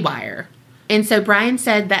went haywire. And so Brian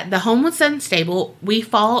said that the home was unstable. We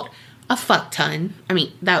fought a fuck ton. I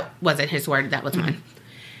mean, that wasn't his word. That was mine.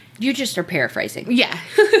 You just are paraphrasing. Yeah.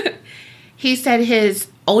 He said his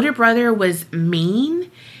older brother was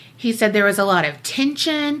mean. He said there was a lot of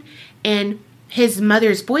tension, and his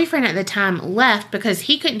mother's boyfriend at the time left because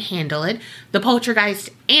he couldn't handle it, the poltergeist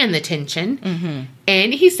and the tension.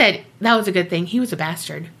 And he said that was a good thing. He was a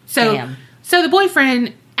bastard. So the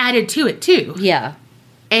boyfriend added to it too. Yeah.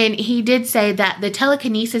 And he did say that the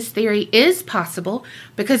telekinesis theory is possible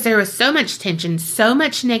because there was so much tension, so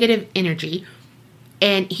much negative energy.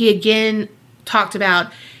 And he again talked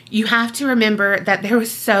about, you have to remember that there was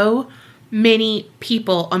so many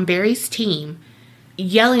people on Barry's team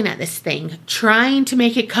yelling at this thing, trying to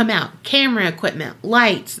make it come out. Camera equipment,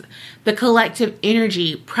 lights, the collective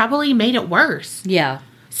energy probably made it worse. Yeah.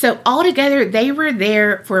 So altogether, they were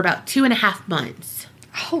there for about 2.5 months.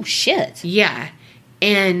 Oh, shit. Yeah.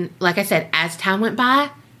 And like I said, as time went by,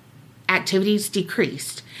 activities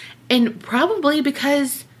decreased. And probably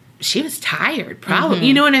because she was tired, probably.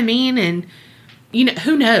 You know what I mean? And,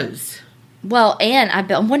 who knows? Well, and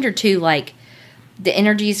I wonder, too, like, the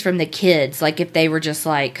energies from the kids. Like, if they were just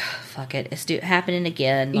like, fuck it, it's happening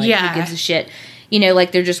again. Like, who gives a shit?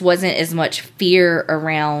 Like, there just wasn't as much fear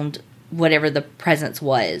around whatever the presence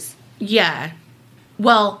was. Yeah.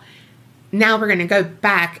 Well, now we're going to go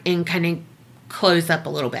back and kind of close up a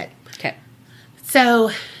little bit. Okay.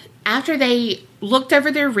 So, after they looked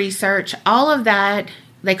over their research, all of that,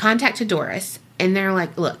 they contacted Doris, and they're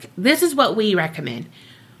like, look, this is what we recommend.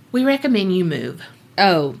 We recommend you move.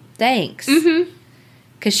 Oh, thanks. Mm-hmm.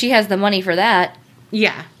 Because she has the money for that.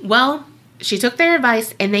 Yeah. Well, she took their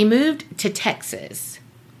advice, and they moved to Texas.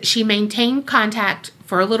 She maintained contact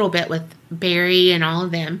for a little bit with Barry and all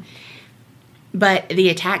of them, but the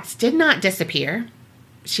attacks did not disappear.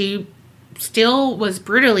 She still was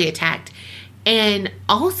brutally attacked. And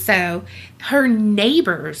also, her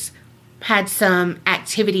neighbors had some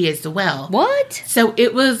activity as well. What? So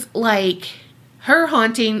it was like her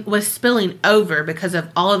haunting was spilling over because of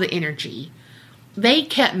all of the energy. They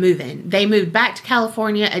kept moving. They moved back to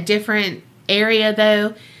California, a different area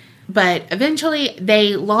though. But eventually,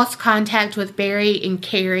 they lost contact with Barry and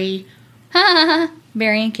Carrie.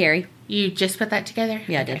 Barry and Carrie. You just put that together?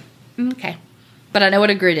 Yeah, okay. I did. Okay. But I know what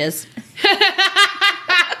a grid is.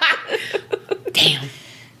 Damn.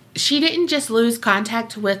 She didn't just lose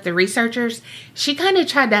contact with the researchers. She kind of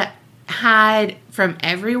tried to hide from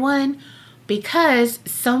everyone because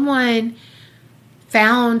someone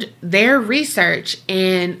found their research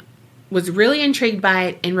and was really intrigued by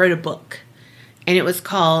it and wrote a book. And it was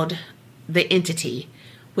called The Entity,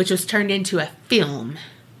 which was turned into a film.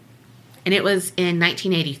 And it was in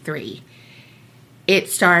 1983. It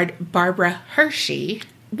starred Barbara Hershey.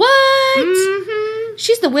 What? Mm-hmm.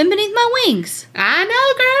 She's the wind beneath my wings. I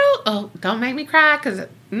know, girl. Oh, don't make me cry, because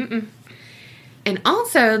And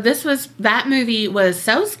also, that movie was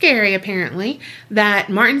so scary, apparently, that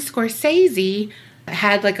Martin Scorsese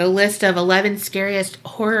had like a list of 11 scariest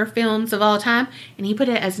horror films of all time, and he put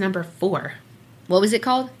it as number 4. What was it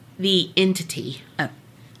called? The Entity. Oh.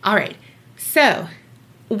 All right. So,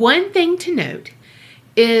 one thing to note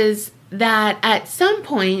is that at some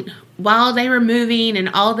point, while they were moving and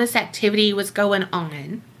all this activity was going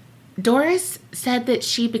on, Doris said that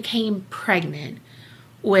she became pregnant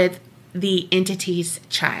with the entity's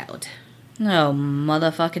child. Oh,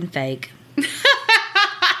 motherfucking fake.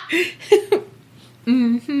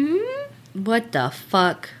 Mm-hmm. What the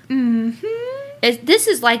fuck? Mm-hmm. This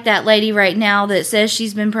is like that lady right now that says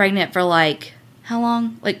she's been pregnant for like, how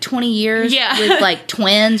long? Like 20 years? Yeah. With like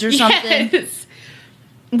twins or something? Yes.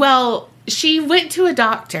 Well, she went to a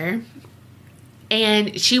doctor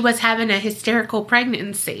and she was having a hysterical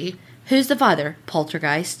pregnancy. Who's the father?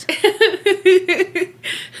 Poltergeist.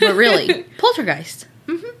 But really, poltergeist.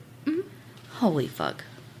 Mm-hmm. Mm-hmm. Holy fuck.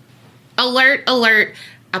 Alert, alert.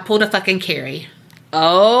 I pulled a fucking Carrie.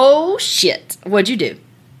 Oh, shit. What'd you do?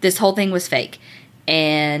 This whole thing was fake.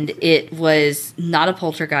 And it was not a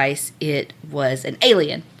poltergeist. It was an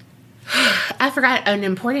alien. I forgot an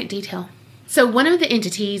important detail. So one of the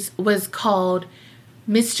entities was called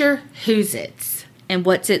Mr. Who's-Its. And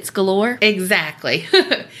what's its galore? Exactly.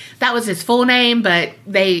 That was his full name, but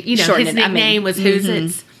his nickname was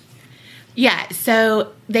Who's-Its. Yeah,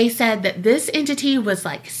 so they said that this entity was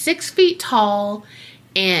like 6 feet tall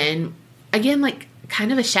and, again, like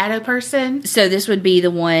kind of a shadow person. So this would be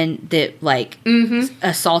the one that, like,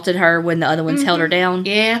 assaulted her when the other ones held her down?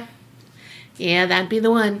 Yeah. Yeah, that'd be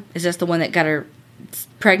the one. Is this the one that got her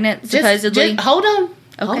pregnant, supposedly? Just hold on. Okay.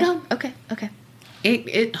 Hold on.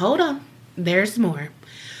 Okay. Hold on. There's more.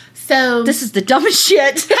 So this is the dumbest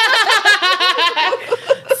shit.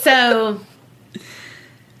 So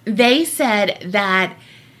they said that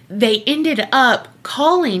they ended up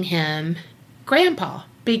calling him Grandpa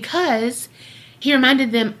because he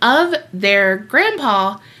reminded them of their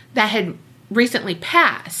grandpa that had recently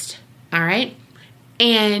passed. All right.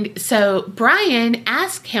 And so Brian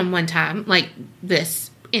asked him one time, like this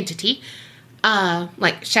entity,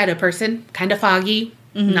 like shadow person, kind of foggy,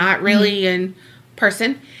 not really in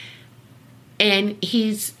person. And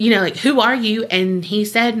he's, like, who are you? And he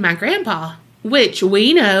said, my grandpa, which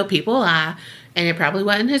we know people lie. And it probably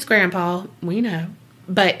wasn't his grandpa. We know.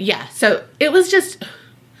 But yeah, so it was just,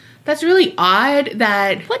 that's really odd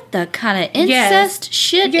that. What the kind of incest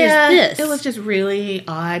shit is this? It was just really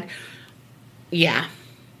odd. Yeah.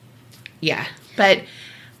 Yeah. But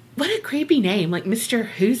what a creepy name. Like Mr.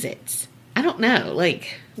 Who's-Its. I don't know.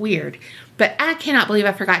 Like, weird. But I cannot believe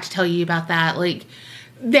I forgot to tell you about that. Like,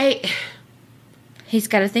 He's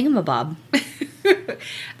got a thingamabob.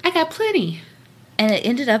 I got plenty. And it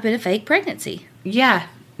ended up in a fake pregnancy. Yeah.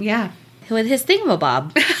 Yeah. With his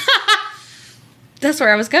thingamabob. That's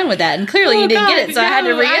where I was going with that. And clearly you didn't get it, so I had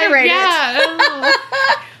to reiterate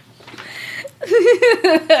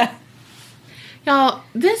it. Y'all,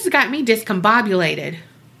 this has got me discombobulated.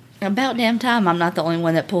 About damn time I'm not the only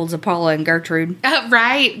one that pulls a Paula and Gertrude.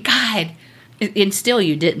 Right. God. And still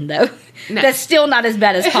you didn't, though. No. That's still not as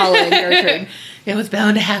bad as Paula and Gertrude. It was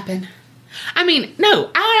bound to happen. I mean,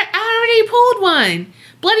 no, I already pulled one.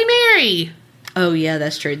 Bloody Mary. Oh, yeah,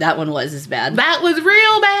 that's true. That one was as bad. That was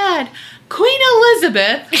real bad. Queen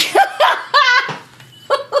Elizabeth.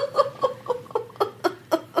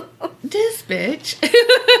 This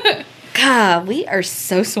bitch. God, we are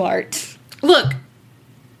so smart. Look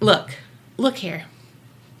here.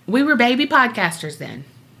 We were baby podcasters then.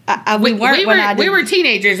 We weren't when I did. We were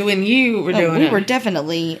teenagers when you were doing it. We were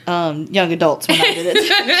definitely young adults when I did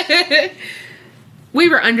it. We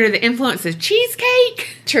were under the influence of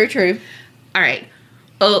cheesecake. True. All right.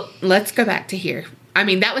 Oh, let's go back to here. I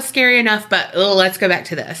mean, that was scary enough, but let's go back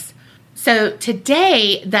to this. So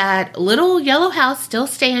today, that little yellow house still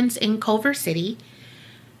stands in Culver City,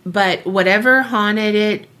 but whatever haunted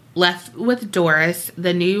it left with Doris.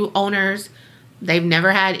 The new owners, they've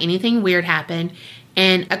never had anything weird happen.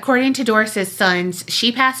 And according to Doris's sons,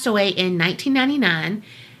 she passed away in 1999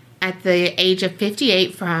 at the age of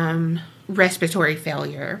 58 from respiratory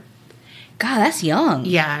failure. God, that's young.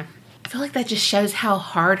 Yeah. I feel like that just shows how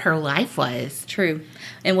hard her life was. True.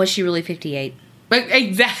 And was she really 58? But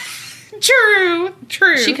exactly. True.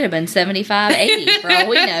 She could have been 75, 80 for all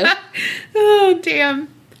we know. Oh,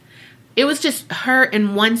 damn. It was just her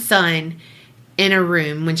and one son in a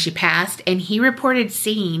room when she passed, and he reported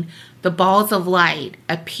seeing the balls of light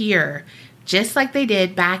appear just like they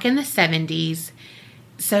did back in the 70s.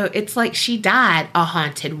 So it's like she died a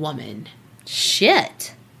haunted woman.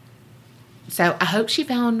 Shit. So I hope she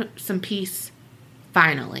found some peace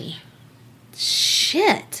finally.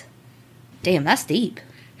 Shit. Damn, that's deep.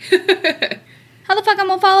 How the fuck I'm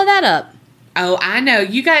gonna follow that up? Oh, I know.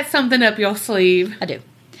 You got something up your sleeve. I do.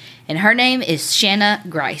 And her name is Shanna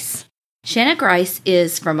Grice. Shanna Grice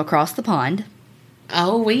is from across the pond.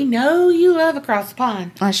 Oh, we know you love Across the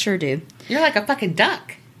Pond. I sure do. You're like a fucking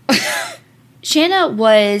duck. Shanna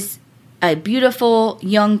was a beautiful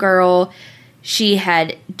young girl. She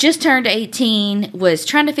had just turned 18, was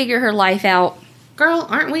trying to figure her life out. Girl,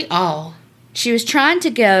 aren't we all? She was trying to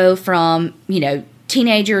go from,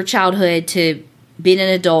 teenager childhood to being an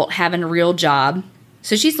adult, having a real job.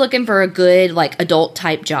 So she's looking for a good, adult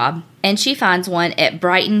type job. And she finds one at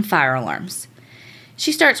Brighton Fire Alarms.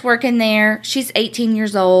 She starts working there. She's 18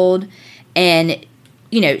 years old. And,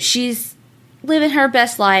 she's living her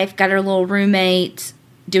best life, got her little roommate,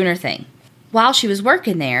 doing her thing. While she was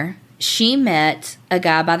working there, she met a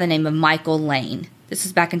guy by the name of Michael Lane. This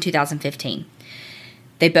was back in 2015.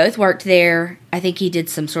 They both worked there. I think he did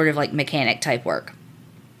some sort of mechanic type work.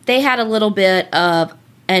 They had a little bit of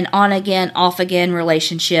an on-again, off-again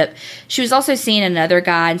relationship. She was also seeing another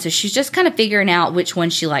guy, and so she's just kind of figuring out which one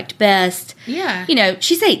she liked best. Yeah.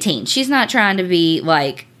 She's 18. She's not trying to be,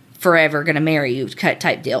 forever gonna marry you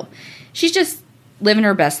type deal. She's just living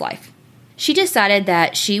her best life. She decided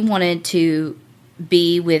that she wanted to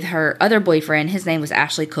be with her other boyfriend. His name was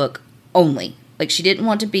Ashley Cook only. She didn't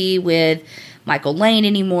want to be with Michael Lane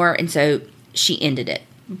anymore, and so she ended it.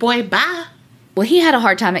 Boy, bye. Well, he had a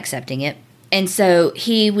hard time accepting it. And so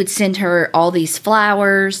he would send her all these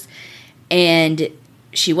flowers, and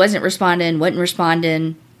she wasn't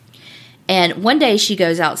responding. And one day she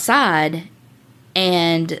goes outside,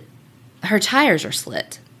 and her tires are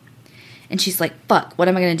slit. And she's like, fuck, what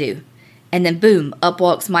am I going to do? And then boom, up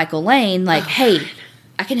walks Michael Lane, hey, God.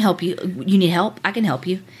 I can help you. You need help? I can help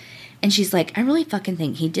you. And she's like, I really fucking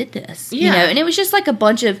think he did this. Yeah. And it was just a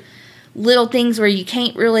bunch of little things where you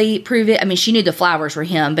can't really prove it. I mean, she knew the flowers were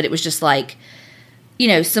him, but it was just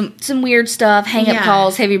some weird stuff, hang-up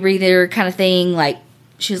calls, heavy breather kind of thing.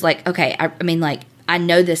 She was like, okay, I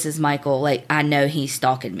know this is Michael. I know he's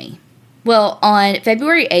stalking me. Well, on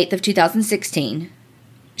February 8th of 2016,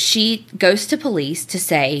 she goes to police to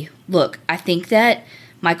say, look, I think that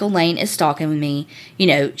Michael Lane is stalking me.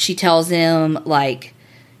 She tells him,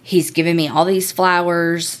 he's giving me all these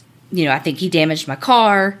flowers. I think he damaged my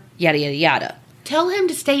car. Yada, yada, yada. Tell him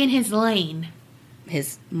to stay in his lane.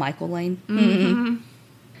 His Michael Lane? Mm-hmm.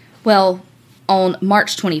 Well, on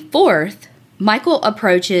March 24th, Michael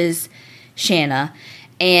approaches Shanna,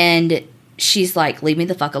 and she's like, leave me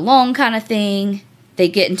the fuck alone kind of thing. They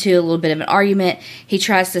get into a little bit of an argument. He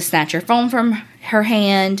tries to snatch her phone from her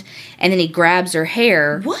hand, and then he grabs her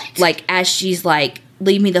hair. What? As she's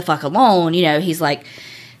leave me the fuck alone. He's kind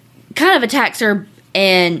of attacks her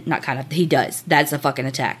And not kind of, he does. That's a fucking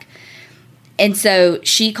attack. And so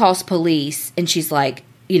she calls police and she's like,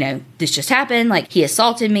 you know, this just happened. Like, he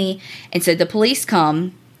assaulted me. And so the police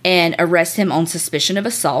come and arrest him on suspicion of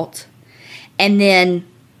assault. And then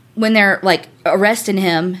when they're like arresting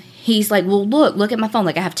him, he's like, well, look at my phone.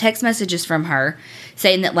 Like, I have text messages from her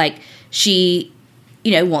saying that like she,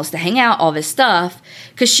 you know, wants to hang out, all this stuff.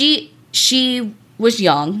 Cause she was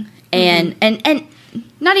young and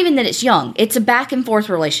not even that it's young. It's a back and forth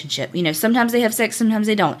relationship. You know, sometimes they have sex, sometimes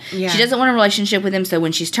they don't. Yeah. She doesn't want a relationship with him. So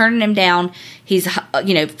when she's turning him down, he's,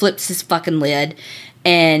 you know, flips his fucking lid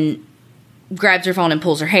and grabs her phone and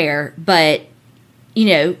pulls her hair. But, you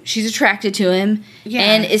know, she's attracted to him. Yeah.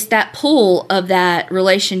 And it's that pull of that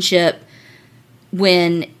relationship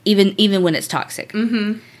when, even when it's toxic.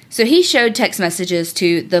 Mm-hmm. So he showed text messages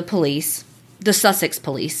to the police, the Sussex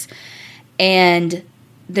police. And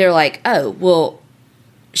they're like, oh, well,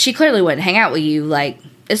 she clearly wouldn't hang out with you. Like,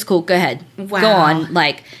 it's cool. Go ahead. Wow. Go on.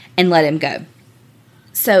 Like, and let him go.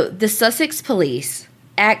 So the Sussex police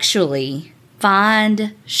actually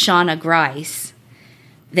fined Shauna Grice.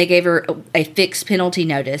 They gave her a fixed penalty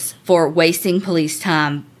notice for wasting police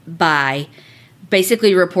time by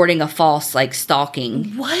basically reporting a false, like,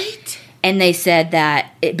 stalking. What? And they said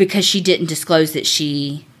that because she didn't disclose that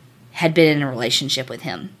she had been in a relationship with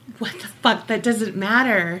him. What the fuck? That doesn't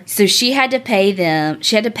matter. So she had to pay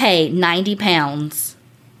 £90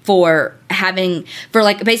 for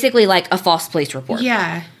like, basically like a false police report.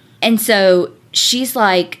 Yeah. And so she's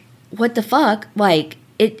like, what the fuck? Like,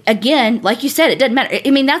 it, again, like you said, it doesn't matter.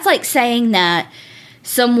 I mean, that's like saying that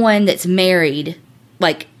someone that's married,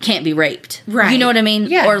 like, can't be raped. Right. You know what I mean?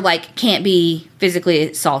 Yeah. Or, like, can't be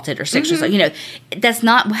physically assaulted or sexually assaulted. You know, that's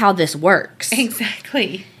not how this works.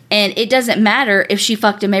 Exactly. And it doesn't matter if she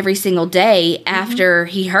fucked him every single day after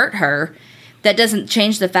he hurt her. That doesn't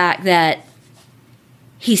change the fact that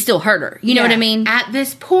he still hurt her. You know what I mean? At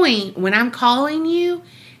this point, when I'm calling you,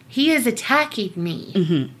 he is attacking me.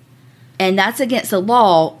 Mm-hmm. And that's against the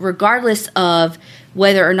law, regardless of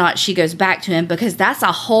whether or not she goes back to him, because that's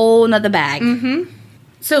a whole nother bag. Mm-hmm.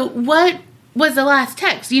 So what was the last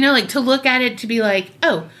text? You know, like, to look at it to be like,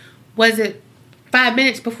 oh, was it 5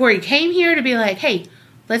 minutes before he came here to be like, hey,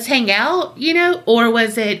 let's hang out, you know? Or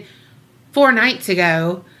was it 4 nights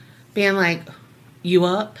ago being like, you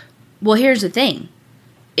up? Well, here's the thing.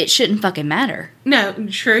 It shouldn't fucking matter. No,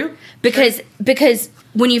 true. Because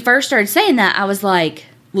when you first started saying that, I was like,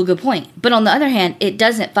 well, good point. But on the other hand, it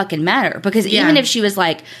doesn't fucking matter. Because even if she was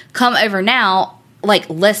like, come over now, like,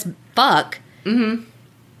 let's fuck. Mm-hmm.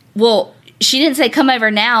 Well, she didn't say come over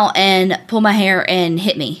now and pull my hair and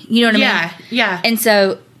hit me. You know what I mean? Yeah, yeah. And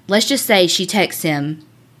so let's just say she texts him,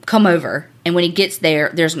 come over. And when he gets there,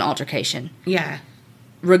 there's an altercation. Yeah.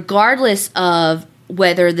 Regardless of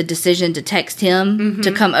whether the decision to text him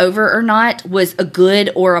to come over or not was a good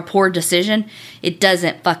or a poor decision, it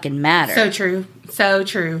doesn't fucking matter. So true. So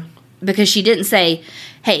true. Because she didn't say,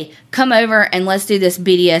 hey, come over and let's do this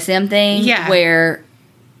BDSM thing where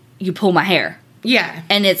you pull my hair. Yeah.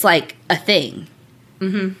 And it's like a thing.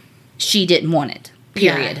 Mm-hmm. She didn't want it.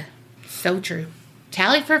 Period. Yeah. So true.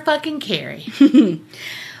 Tally for fucking Carrie.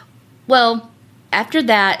 Well, after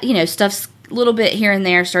that, you know, stuff's a little bit here and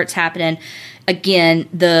there starts happening. Again,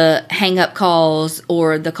 the hang-up calls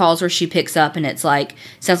or the calls where she picks up and it's like,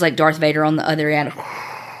 sounds like Darth Vader on the other end,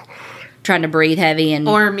 trying to breathe heavy. And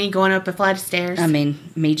or me going up a flight of stairs. I mean,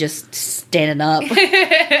 me just standing up.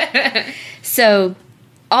 So,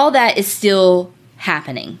 all that is still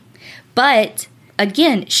happening. But,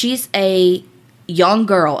 again, she's a young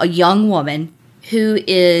girl, a young woman who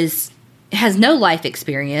has no life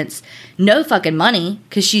experience, no fucking money,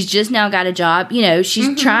 because she's just now got a job. You know,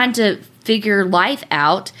 she's trying to figure life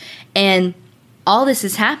out, and all this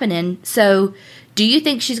is happening. So, do you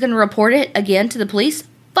think she's going to report it again to the police?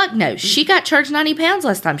 Fuck no. She got charged £90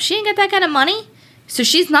 last time. She ain't got that kind of money. So,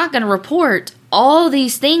 she's not going to report all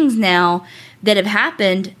these things now that have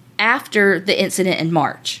happened after the incident in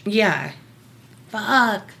March. Yeah.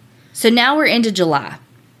 Fuck. So, now we're into July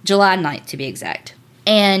 9th to be exact.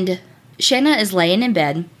 And Shanna is laying in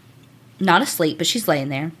bed, not asleep, but she's laying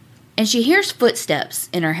there, and she hears footsteps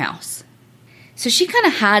in her house. So she kind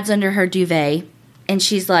of hides under her duvet, and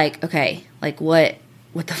she's like, okay, like, what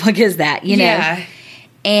the fuck is that, you know? Yeah.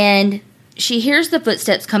 And she hears the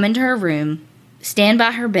footsteps come into her room, stand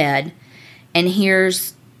by her bed, and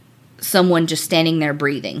hears someone just standing there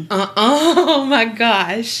breathing. Oh, my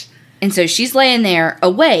gosh. And so she's laying there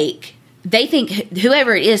awake. They think,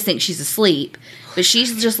 whoever it is thinks she's asleep, but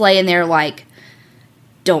she's just laying there like,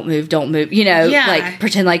 don't move, you know, like,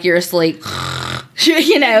 pretend like you're asleep.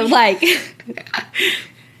 You know, like,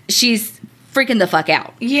 she's freaking the fuck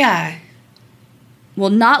out. Yeah. Well,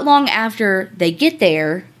 not long after they get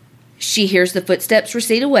there, she hears the footsteps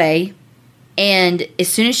recede away, and as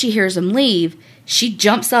soon as she hears them leave, she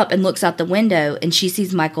jumps up and looks out the window, and she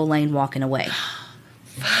sees Michael Lane walking away.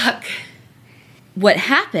 Fuck. What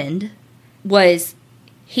happened was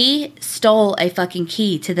he stole a fucking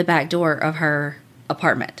key to the back door of her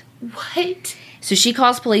apartment. What? So she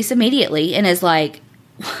calls police immediately and is like,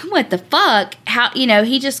 what the fuck? How,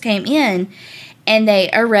 he just came in, and they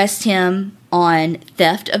arrest him on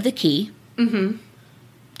theft of the key. Mm-hmm.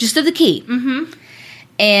 Just of the key. Mm-hmm.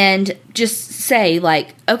 And just say,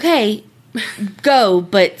 like, okay, go,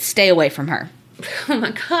 but stay away from her. Oh,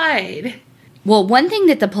 my God. Well, one thing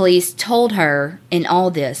that the police told her in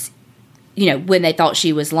all this, when they thought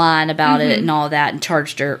she was lying about it and all that and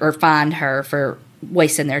charged her or fined her for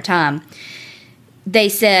wasting their time, they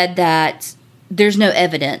said that there's no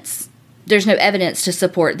evidence. There's no evidence to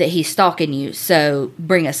support that he's stalking you, so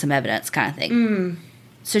bring us some evidence kind of thing. Mm.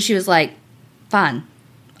 So she was like, fine,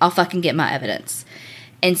 I'll fucking get my evidence.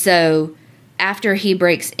 And so after he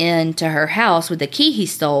breaks into her house with the key he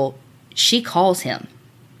stole, she calls him.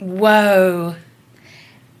 Whoa.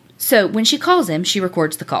 So when she calls him, she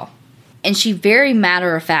records the call. And she very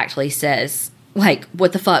matter-of-factly says, like,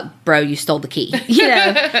 what the fuck, bro, you stole the key.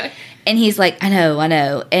 And he's like, I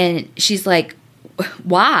know. And she's like,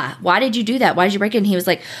 why? Why did you do that? Why did you break in? And he was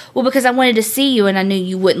like, well, because I wanted to see you and I knew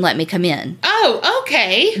you wouldn't let me come in. Oh,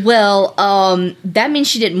 okay. Well, that means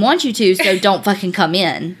she didn't want you to, so don't fucking come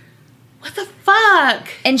in. What the fuck?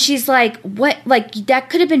 And she's like, what? Like,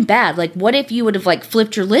 that could have been bad. Like, what if you would have, like,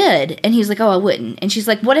 flipped your lid? And he's like, oh, I wouldn't. And she's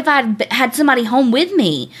like, what if I had somebody home with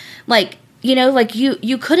me? Like, like,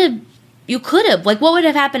 you could have. You could have. Like, what would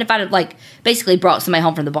have happened if I'd have, like, basically brought somebody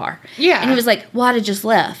home from the bar? Yeah. And he was like, well, I'd have just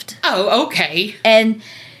left. Oh, okay. And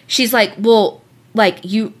she's like, well, like,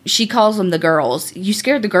 she calls them the girls. You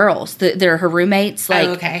scared the girls. They're her roommates. Like,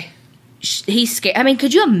 oh, okay. He's scared. I mean,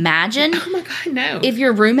 could you imagine? Oh, my God, no. If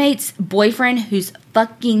your roommate's boyfriend, who's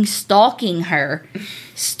fucking stalking her,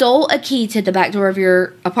 stole a key to the back door of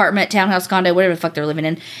your apartment, townhouse, condo, whatever the fuck they're living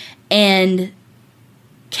in, and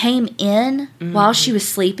came in while she was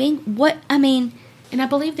sleeping? What? I mean... And I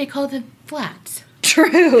believe they call them flats.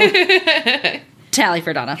 True. Tally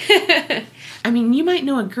for Donna. I mean, you might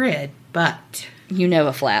know a grid, but... You know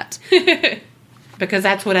a flat. Because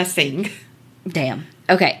that's what I sing. Damn.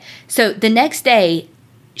 Okay. So the next day,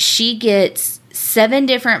 she gets 7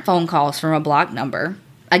 different phone calls from a blocked number.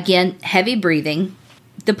 Again, heavy breathing.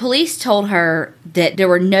 The police told her that there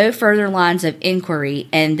were no further lines of inquiry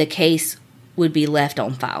and the case would be left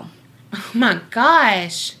on file. Oh my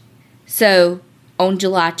gosh. So on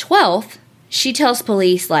July 12th, she tells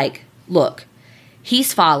police, like, look,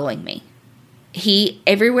 he's following me.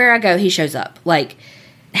 Everywhere I go, he shows up. Like,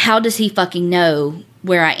 how does he fucking know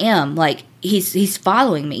where I am? Like, he's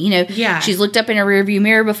following me, Yeah. She's looked up in a rearview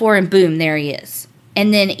mirror before and boom, there he is.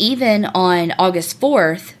 And then even on August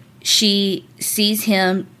 4th, she sees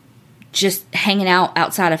him just hanging out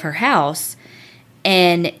outside of her house,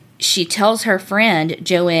 and she tells her friend,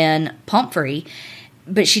 Joanne Pumphrey,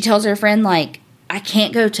 but she tells her friend, like, I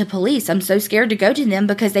can't go to police. I'm so scared to go to them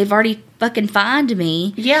because they've already fucking fined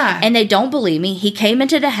me. Yeah. And they don't believe me. He came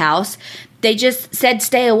into the house. They just said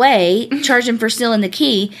stay away, charge him for stealing the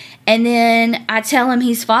key. And then I tell him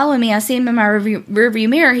he's following me. I see him in my rearview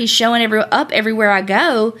mirror. He's showing up everywhere I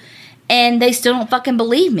go. And they still don't fucking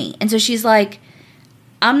believe me. And so she's like,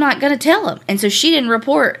 I'm not going to tell him. And so she didn't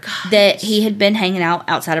report that he had been hanging out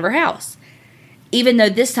outside of her house. Even though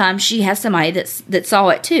this time she has somebody that saw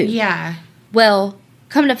it too. Yeah. Well,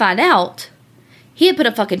 come to find out, he had put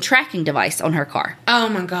a fucking tracking device on her car. Oh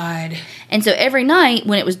my God. And so every night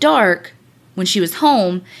when it was dark, when she was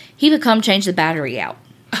home, he would come change the battery out.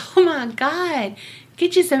 Oh my God.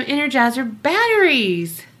 Get you some Energizer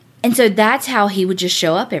batteries. And so that's how he would just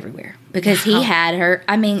show up everywhere. Because he had her,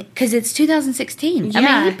 I mean, because it's 2016. Yeah.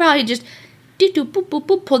 I mean, he probably just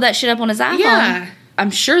pull that shit up on his iPhone. Yeah.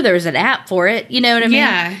 I'm sure there's an app for it. You know what I mean?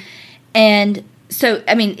 Yeah. And so,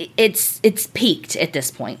 I mean, it's peaked at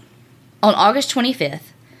this point. On August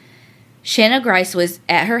 25th, Shanna Grice was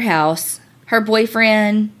at her house. Her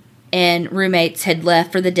boyfriend and roommates had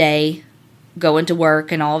left for the day, going to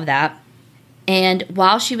work and all of that. And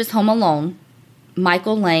while she was home alone,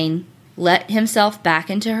 Michael Lane let himself back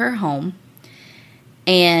into her home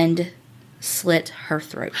and slit her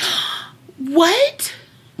throat. What?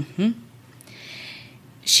 Mm-hmm.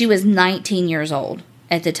 She was 19 years old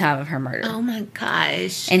at the time of her murder. Oh my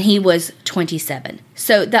gosh. And he was 27.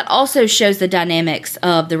 So that also shows the dynamics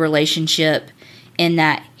of the relationship in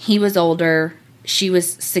that he was older, she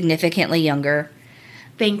was significantly younger.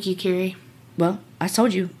 Thank you, Carrie. Well, I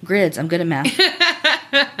told you, grids. I'm good at math.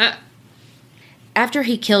 After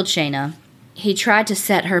he killed Shayna, he tried to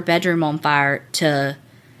set her bedroom on fire to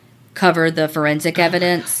cover the forensic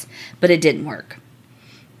evidence, but it didn't work.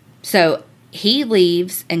 So he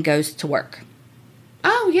leaves and goes to work.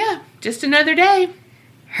 Oh, yeah. Just another day.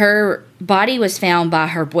 Her body was found by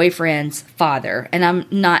her boyfriend's father. And I'm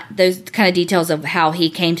not, those kind of details of how he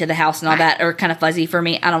came to the house and all that are kind of fuzzy for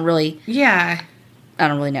me. I don't really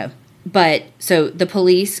know. But so the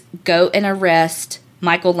police go and arrest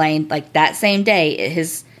Michael Lane like that same day at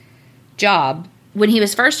his job. When he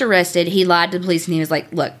was first arrested, he lied to the police and he was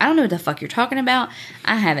like, look, I don't know what the fuck you're talking about.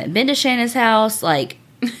 I haven't been to Shanna's house. Like,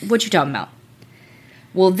 what you talking about?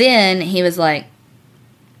 Well, then he was like,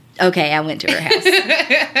 okay, I went to her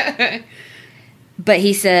house. But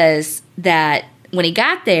he says that when he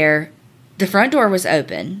got there, the front door was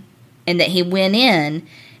open and that he went in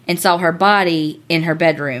and saw her body in her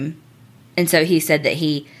bedroom. And so he said that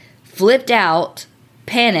he flipped out,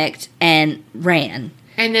 panicked, and ran.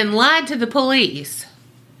 And then lied to the police.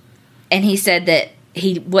 And he said that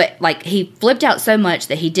he flipped out so much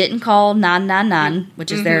that he didn't call 999,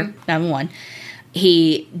 which is their 911.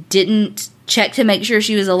 He didn't check to make sure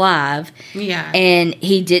she was alive. Yeah. And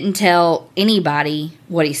he didn't tell anybody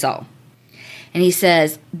what he saw. And he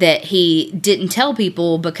says that he didn't tell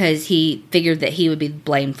people because he figured that he would be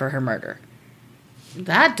blamed for her murder.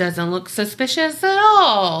 That doesn't look suspicious at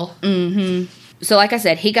all. Mm-hmm. So like I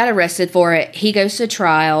said, he got arrested for it. He goes to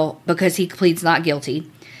trial because he pleads not guilty.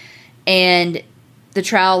 And the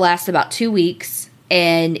trial lasts about 2 weeks.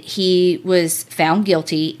 And he was found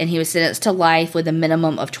guilty. And he was sentenced to life with a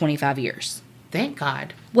minimum of 25 years. Thank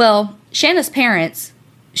God. Well, Shanna's parents,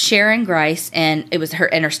 Sharon Grice, and her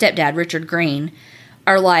stepdad, Richard Green,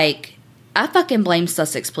 are like, I fucking blame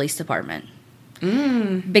Sussex Police Department.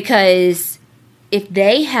 Because if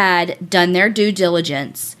they had done their due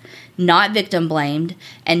diligence, not victim blamed,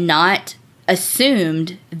 and not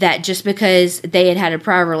assumed that just because they had had a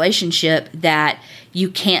prior relationship that you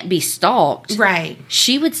can't be stalked, right?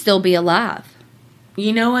 She would still be alive.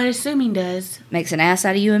 You know what assuming does? Makes an ass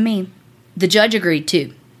out of you and me. The judge agreed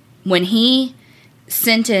too. When he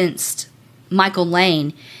sentenced Michael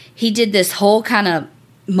Lane, he did this whole kind of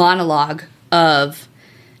monologue of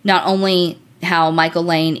not only how Michael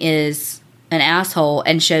Lane is an asshole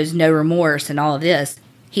and shows no remorse and all of this,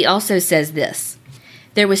 he also says this: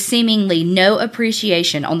 there was seemingly no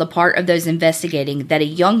appreciation on the part of those investigating that a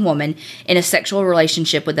young woman in a sexual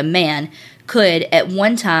relationship with a man could, at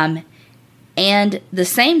one time and the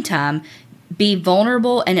same time, be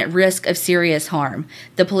vulnerable and at risk of serious harm.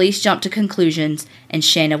 The police jumped to conclusions, and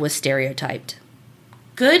Shanna was stereotyped.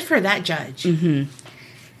 Good for that judge. Mm-hmm.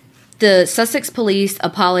 The Sussex police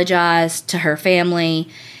apologized to her family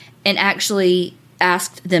and actually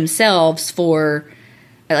asked themselves for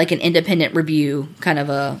like an independent review, kind of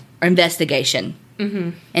a investigation.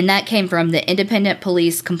 Mm-hmm. And that came from the Independent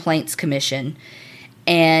Police Complaints Commission.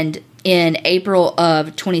 And in April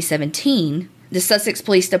of 2017, the Sussex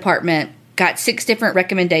Police Department got 6 different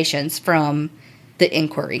recommendations from the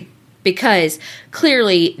inquiry. Because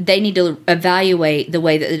clearly they need to evaluate the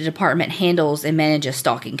way that the department handles and manages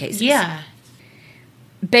stalking cases. Yeah.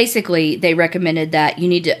 Basically, they recommended that you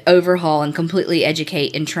need to overhaul and completely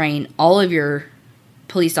educate and train all of your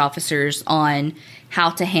police officers on how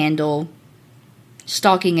to handle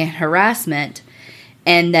stalking and harassment,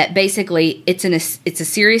 and that basically it's a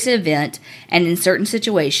serious event, and in certain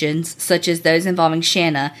situations, such as those involving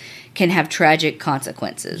Shanna, can have tragic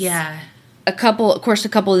consequences. Yeah. A couple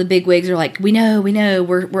of the big wigs are like, we know,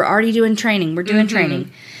 we're already doing training. We're doing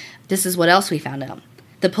training. This is what else we found out.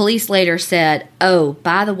 The police later said, oh,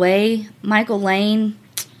 by the way, Michael Lane,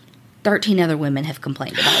 13 other women have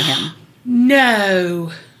complained about him.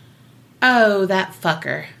 No. Oh, that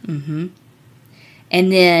fucker. Mm-hmm.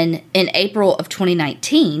 And then in April of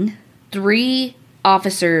 2019, 3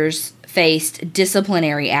 officers faced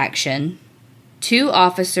disciplinary action. 2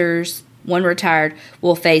 officers, 1 retired,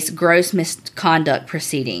 will face gross misconduct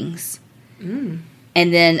proceedings. And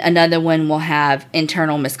then another one will have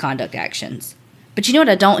internal misconduct actions. But you know what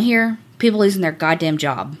I don't hear? People losing their goddamn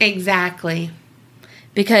job. Exactly.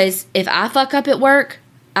 Because if I fuck up at work,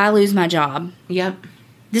 I lose my job. Yep.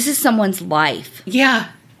 This is someone's life. Yeah.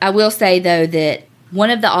 I will say, though, that one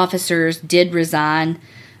of the officers did resign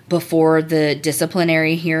before the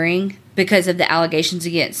disciplinary hearing because of the allegations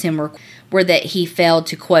against him were that he failed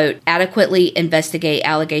to, quote, adequately investigate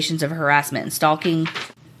allegations of harassment and stalking.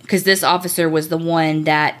 Because this officer was the one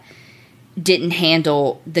that didn't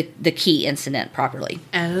handle the key incident properly.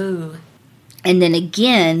 Oh. And then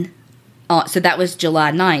again, so that was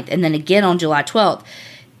July 9th. And then again on July 12th,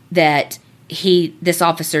 that this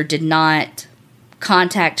officer did not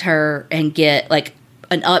contact her and get like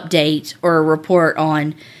an update or a report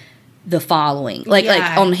on the following, like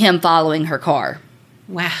on him following her car.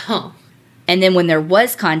 Wow. And then when there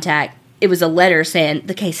was contact, it was a letter saying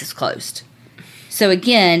the case is closed. So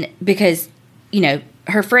again, because, you know,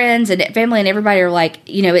 her friends and family and everybody are like,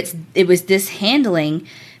 you know, it was this handling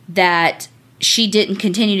that she didn't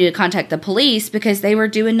continue to contact the police because they were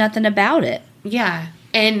doing nothing about it. Yeah.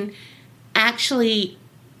 And actually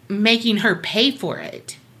making her pay for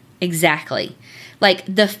it. Exactly. Like,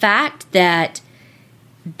 the fact that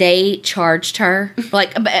they charged her,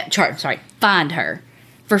 fined her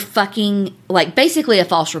for fucking, like, basically a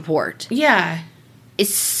false report. Yeah.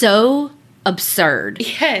 Is so absurd.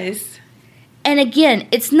 Yes. And again,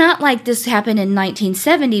 it's not like this happened in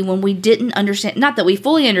 1970 when we didn't understand, not that we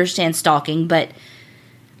fully understand stalking, but,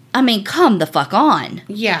 I mean, come the fuck on.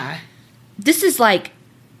 Yeah. This is like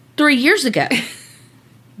 3 years ago.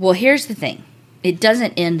 Well, here's the thing. It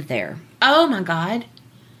doesn't end there. Oh, my God.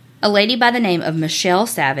 A lady by the name of Michelle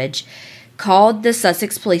Savage called the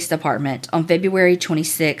Sussex Police Department on February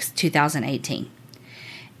 26, 2018.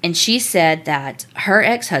 And she said that her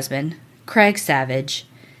ex-husband, Craig Savage,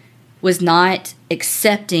 was not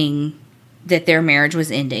accepting that their marriage was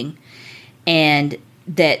ending and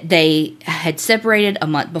that they had separated a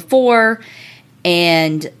month before.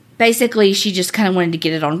 And basically, she just kind of wanted to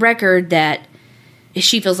get it on record that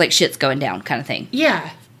she feels like shit's going down kind of thing.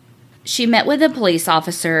 Yeah. She met with a police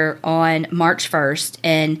officer on March 1st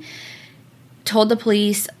and told the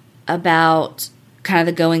police about kind of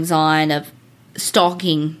the goings-on of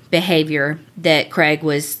stalking behavior that Craig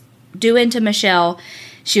was doing to Michelle.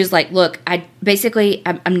 She was like, look, I'm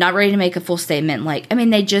not ready to make a full statement. Like, I mean,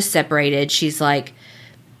 they just separated. She's like,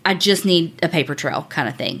 I just need a paper trail kind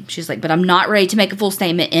of thing. She's like, but I'm not ready to make a full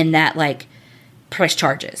statement in that, like, press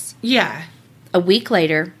charges. Yeah. A week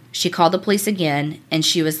later, she called the police again, and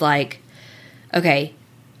she was like, okay,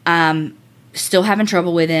 I'm still having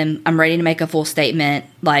trouble with him. I'm ready to make a full statement.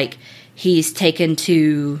 Like, he's taken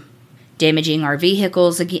to damaging our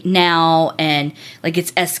vehicles again now, and, like,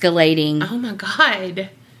 it's escalating. Oh, my God.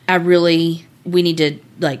 We need to,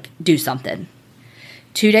 like, do something.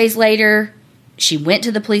 2 days later, she went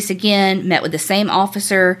to the police again, met with the same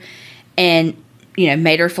officer, and, you know,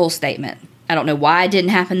 made her full statement. I don't know why it didn't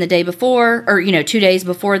happen the day before, or, 2 days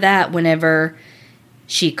before that, whenever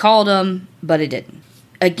she called them, but it didn't.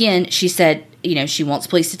 Again, she said, she wants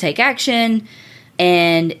police to take action,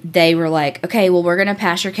 and they were like, okay, well, we're going to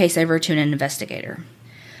pass your case over to an investigator.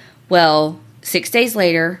 Well, 6 days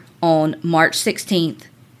later, on March 16th,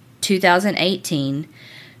 2018,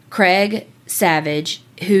 Craig Savage,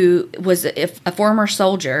 who was a former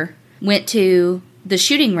soldier, went to the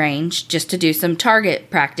shooting range just to do some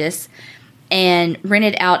target practice and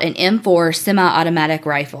rented out an M4 semi-automatic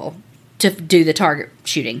rifle to do the target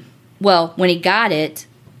shooting. Well, when he got it,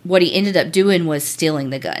 what he ended up doing was stealing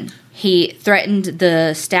the gun. He threatened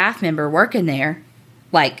the staff member working there,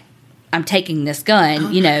 like, I'm taking this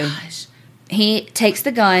gun, Gosh. He takes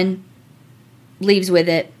the gun, leaves with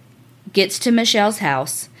it, gets to Michelle's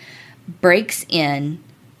house, breaks in,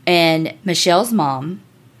 and Michelle's mom,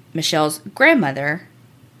 Michelle's grandmother,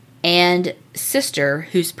 and sister,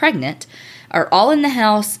 who's pregnant, are all in the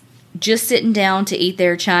house just sitting down to eat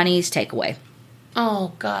their Chinese takeaway.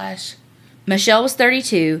 Oh, gosh. Michelle was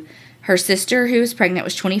 32. Her sister, who was pregnant,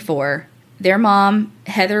 was 24. Their mom,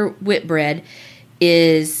 Heather Whitbread,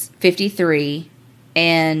 is 53.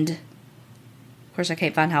 And, of course, I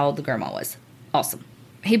can't find how old the grandma was. Awesome.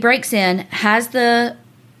 He breaks in, has the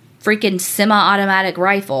freaking semi-automatic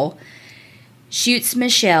rifle, shoots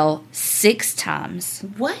Michelle 6 times.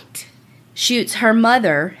 What? Shoots her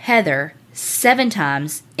mother, Heather, 7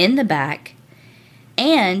 times in the back,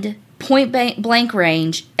 and point blank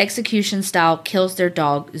range, execution style, kills their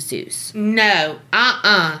dog, Zeus. No.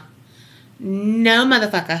 No,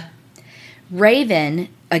 motherfucker. Raven,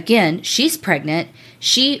 again, she's pregnant.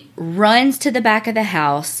 She runs to the back of the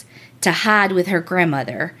house to hide with her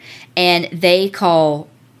grandmother, and they call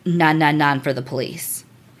 999 for the police.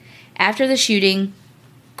 After the shooting,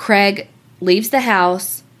 Craig leaves the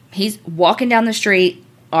house. He's walking down the street.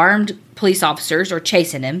 Armed police officers are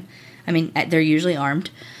chasing him. I mean, they're usually armed.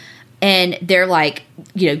 And they're like,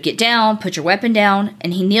 get down, put your weapon down.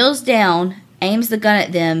 And he kneels down, aims the gun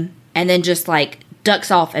at them, and then just, like, ducks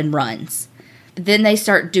off and runs. Then they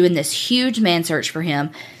start doing this huge man search for him.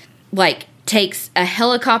 Like, takes a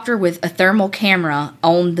helicopter with a thermal camera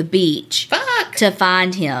on the beach to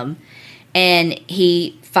find him. And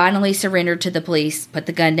he finally surrendered to the police, put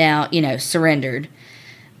the gun down, surrendered.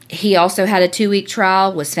 He also had a 2-week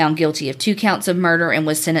trial, was found guilty of 2 counts of murder, and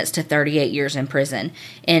was sentenced to 38 years in prison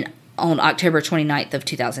on October 29th of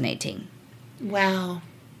 2018. Wow.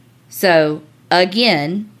 So,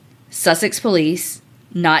 again, Sussex police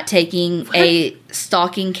not taking a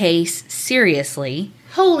stalking case seriously.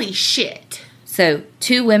 Holy shit. So,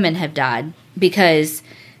 2 women have died because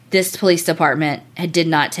this police department did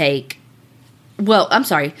not take... Well, I'm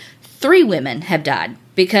sorry. 3 women have died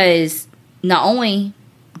because not only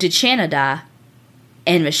did Shanna die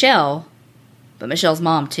and Michelle, but Michelle's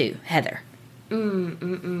mom too, Heather.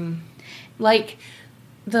 Like,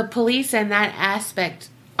 the police in that aspect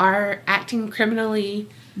are acting criminally...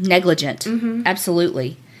 negligent. Mm-hmm.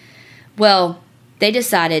 Absolutely. Well, they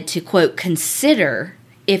decided to, quote, consider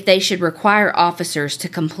if they should require officers to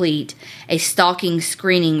complete a stalking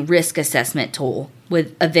screening risk assessment tool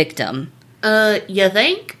with a victim. You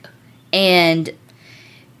think? And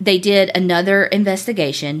they did another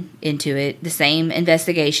investigation into it, the same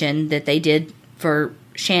investigation that they did for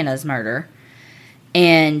Shanna's murder.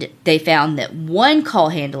 And they found that one call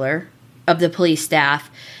handler of the police staff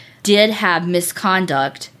did have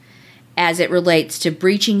misconduct as it relates to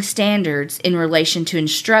breaching standards in relation to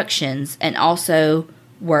instructions and also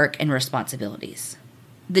work and responsibilities.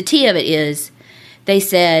 The tea of it is they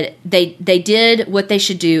said they did what they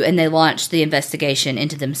should do and they launched the investigation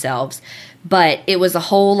into themselves. But it was a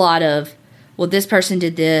whole lot of, well, this person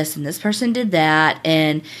did this and this person did that,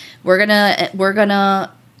 and we're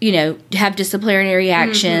gonna have disciplinary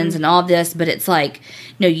actions and all of this. But it's like,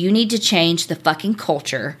 no, you need to change the fucking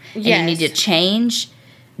culture. And you need to change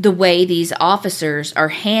the way these officers are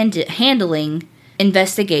handling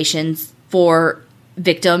investigations for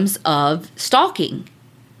victims of stalking.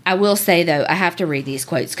 I will say, though, I have to read these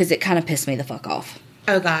quotes because it kind of pissed me the fuck off.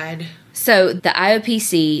 Oh, God. So, the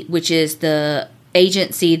IOPC, which is the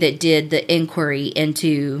agency that did the inquiry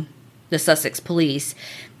into the Sussex police,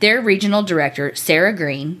 their regional director, Sarah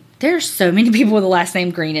Green, there's so many people with the last name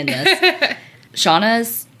Green in this,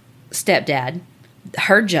 Shauna's stepdad,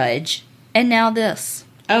 her judge, and now this.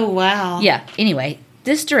 Oh, wow. Yeah, anyway,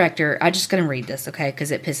 this director, I'm just going to read this, okay,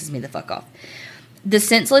 because it pisses me the fuck off. The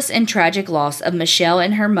senseless and tragic loss of Michelle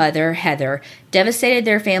and her mother, Heather, devastated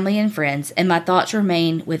their family and friends, and my thoughts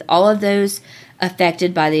remain with all of those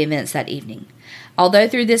affected by the events that evening. Although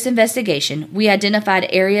through this investigation, we identified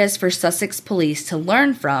areas for Sussex police to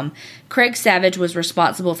learn from, Craig Savage was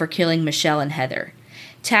responsible for killing Michelle and Heather.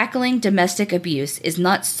 Tackling domestic abuse is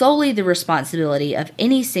not solely the responsibility of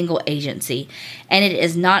any single agency, and it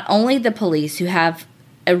is not only the police who have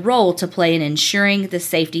a role to play in ensuring the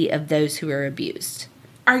safety of those who are abused.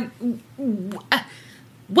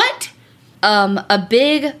 What? A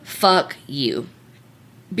big fuck you.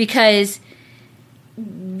 Because...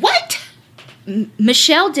 What?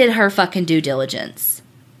 Michelle did her fucking due diligence.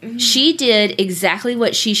 Mm-hmm. She did exactly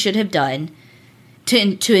what she should have done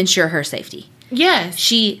to ensure her safety. Yes.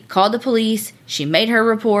 She called the police. She made her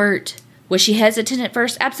report. Was she hesitant at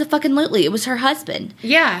first? Absolutely. It was her husband.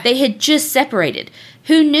 Yeah. They had just separated.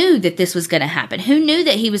 Who knew that this was going to happen? Who knew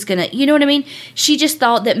that he was going to, you know what I mean? She just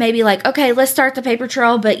thought that maybe like, okay, let's start the paper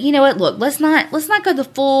trail, but you know what? Look, let's not go the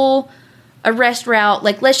full arrest route.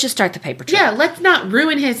 Like, let's just start the paper trail. Yeah, let's not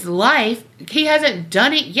ruin his life. He hasn't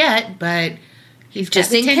done it yet, but he's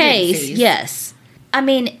just in case. Yes. I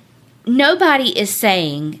mean, nobody is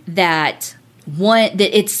saying that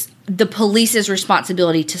it's the police's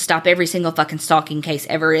responsibility to stop every single fucking stalking case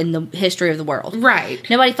ever in the history of the world. Right.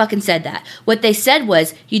 Nobody fucking said that. What they said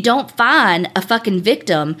was, you don't fine a fucking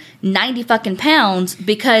victim 90 fucking pounds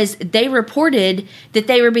because they reported that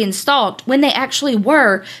they were being stalked when they actually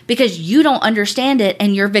were, because you don't understand it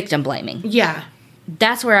and you're victim blaming. Yeah.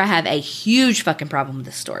 That's where I have a huge fucking problem with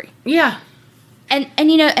this story. Yeah. And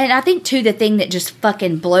I think too, the thing that just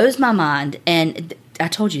fucking blows my mind, and I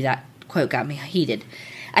told you that quote got me heated.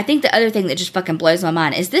 I think the other thing that just fucking blows my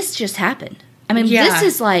mind is this just happened. I mean, This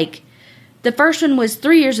is like, the first one was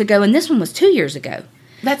 3 years ago and this one was 2 years ago.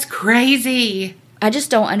 That's crazy. I just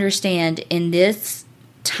don't understand in this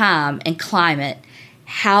time and climate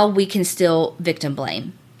how we can still victim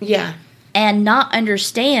blame. Yeah. And not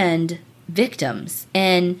understand victims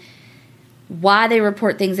and why they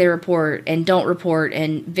report things they report and don't report,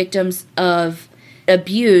 and victims of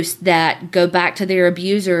abuse that go back to their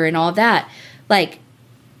abuser and all of that. Like,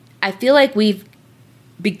 I feel like we've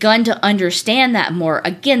begun to understand that more.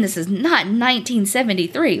 Again, this is not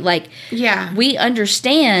 1973. Like, yeah, we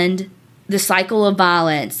understand the cycle of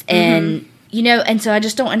violence and, and so I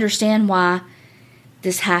just don't understand why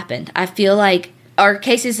this happened. I feel like, are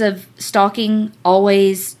cases of stalking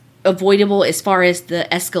always avoidable as far as the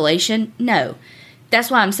escalation? No. That's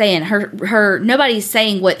why I'm saying her nobody's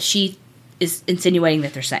saying what she is insinuating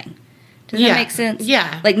that they're saying. Does that make sense?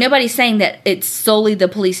 Yeah. Like, nobody's saying that it's solely the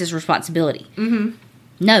police's responsibility. Mm-hmm.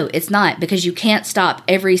 No, it's not, because you can't stop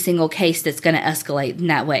every single case that's going to escalate in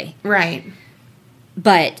that way. Right.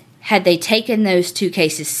 But had they taken those 2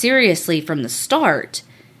 cases seriously from the start,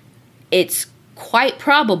 it's quite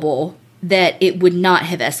probable that it would not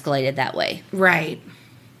have escalated that way. Right.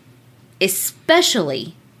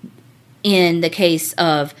 Especially in the case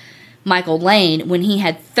of Michael Lane, when he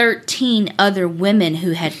had 13 other women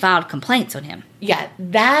who had filed complaints on him. Yeah,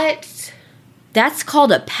 that's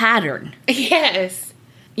called a pattern. Yes.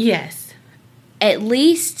 Yes. At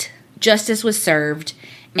least justice was served,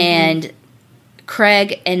 and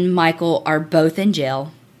Craig and Michael are both in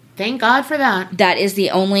jail. Thank God for that. That is the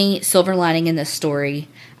only silver lining in this story.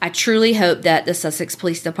 I truly hope that the Sussex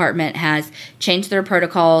Police Department has changed their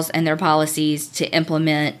protocols and their policies to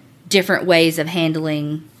implement different ways of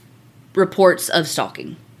handling reports of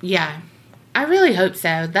stalking. Yeah. I really hope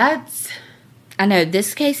so. I know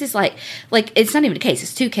this case is like it's not even a case.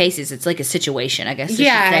 It's 2 cases. It's like a situation, I guess.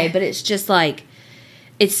 Yeah. Say, but it's just like,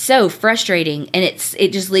 it's so frustrating, and it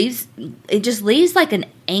just leaves like an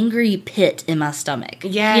angry pit in my stomach.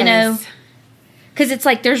 Yes. You know, because it's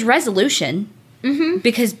like there's resolution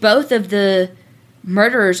because both of the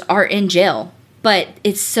murderers are in jail, but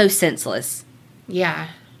it's so senseless. Yeah.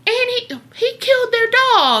 And he killed their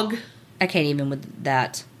dog. I can't even with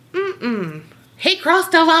that. He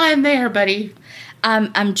crossed the line there, buddy.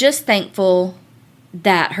 I'm just thankful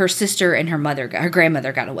that her sister and her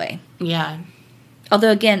grandmother got away. Yeah.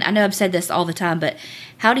 Although, again, I know I've said this all the time, but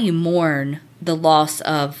how do you mourn the loss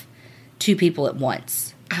of 2 people at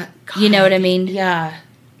once? God, you know what I mean? Yeah.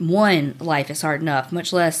 1 life is hard enough,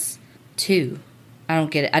 much less 2. I don't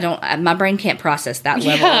get it. My brain can't process that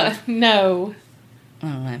level. Yeah, no. I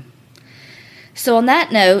don't know. So on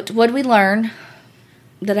that note, what did we learn?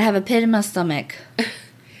 That I have a pit in my stomach.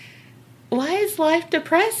 Why is life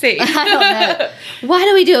depressing? I don't know. Why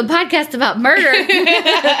do we do a podcast about murder?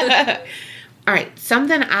 All right.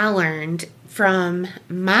 Something I learned from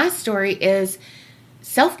my story is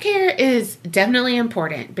self-care is definitely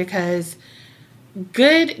important, because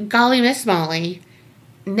good golly Miss Molly,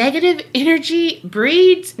 negative energy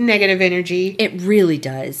breeds negative energy. It really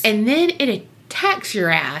does. And then it attacks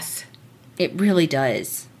your ass. It really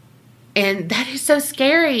does. And that is so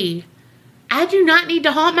scary. I do not need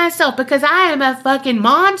to haunt myself, because I am a fucking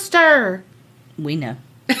monster. We know.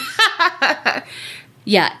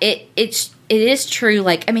 Yeah, it is true.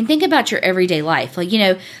 Like, I mean, think about your everyday life. Like, you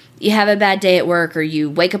know, you have a bad day at work, or you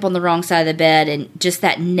wake up on the wrong side of the bed, and just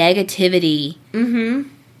that negativity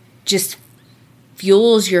just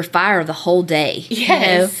fuels your fire the whole day. Yes.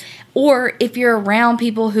 You know? Or if you're around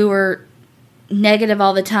people who are negative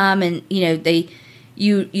all the time, and, you know,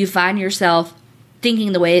 you find yourself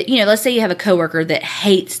thinking the way, you know, let's say you have a coworker that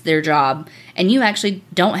hates their job, and you actually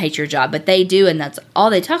don't hate your job, but they do, and that's all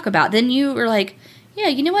they talk about. Then you are like, yeah,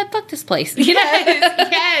 you know what? Fuck this place.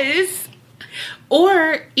 Yes, yes.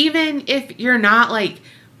 Or even if you're not like,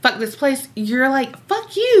 fuck this place, you're like,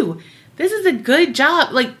 fuck you. This is a good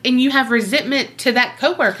job. Like, and you have resentment to that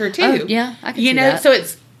coworker too. Oh, yeah, I can see that. So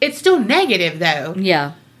it's still negative though.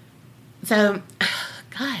 Yeah. So,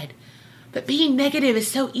 God. But being negative is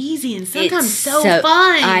so easy and sometimes so fun.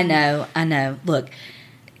 I know. Look,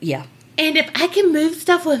 yeah. And if I can move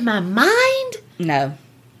stuff with my mind, no,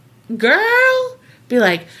 girl, be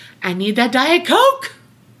like, I need that Diet Coke.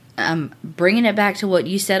 I'm bringing it back to what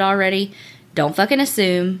you said already. Don't fucking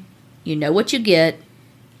assume. You know what you get.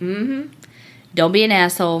 Mm-hmm. Don't be an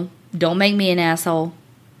asshole. Don't make me an asshole.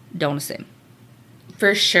 Don't assume.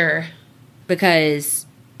 For sure. Because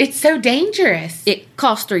it's so dangerous. It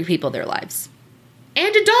cost 3 people their lives.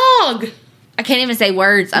 And a dog. I can't even say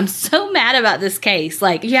words. I'm so mad about this case.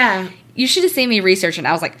 Like, yeah. You should have seen me researching.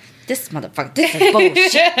 I was like, this motherfucker, this is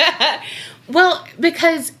bullshit. Well,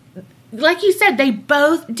 because, like you said, they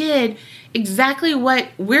both did exactly what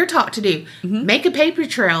we're taught to do. Mm-hmm. Make a paper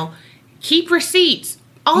trail. Keep receipts.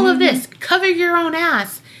 All of this. Cover your own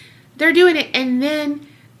ass. They're doing it. And then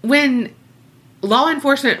when law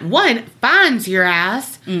enforcement, one, finds your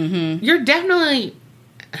ass, you're definitely,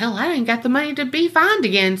 hell, I ain't got the money to be fined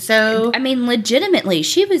again. So, I mean, legitimately,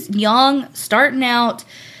 she was young, starting out.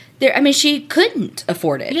 There, I mean, she couldn't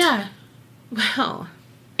afford it. Yeah. Well.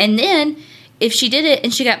 And then, if she did it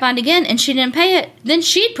and she got fined again and she didn't pay it, then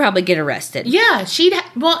she'd probably get arrested. Yeah,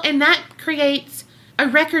 and that creates a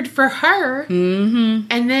record for her. Mm-hmm.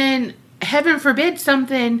 And then, heaven forbid,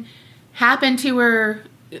 something happened to her.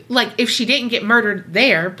 Like, if she didn't get murdered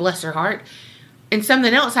there, bless her heart, and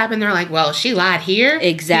something else happened, they're like, well, she lied here.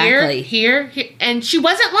 Exactly. Here. And she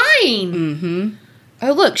wasn't lying. Mm-hmm.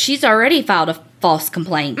 Oh, look, she's already filed a false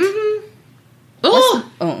complaint. Mm-hmm.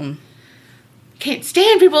 Oh. Can't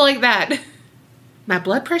stand people like that. My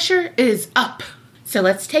blood pressure is up. So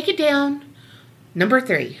let's take it down. Number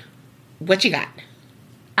 3. What you got?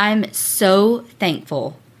 I'm so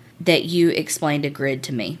thankful that you explained a grid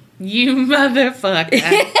to me. You motherfucker.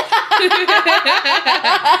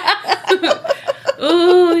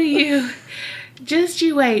 Oh, you. Just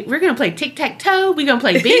you wait. We're going to play tic-tac-toe. We're going to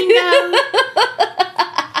play bingo.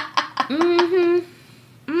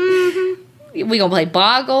 We're going to play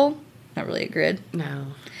boggle. Not really a grid. No.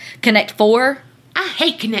 Connect 4. I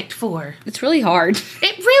hate Connect 4. It's really hard.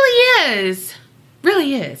 It really is.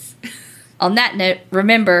 Really is. On that note,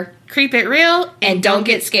 remember, Creep it real and don't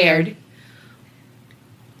get scared.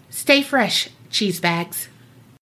 Stay fresh, cheese bags.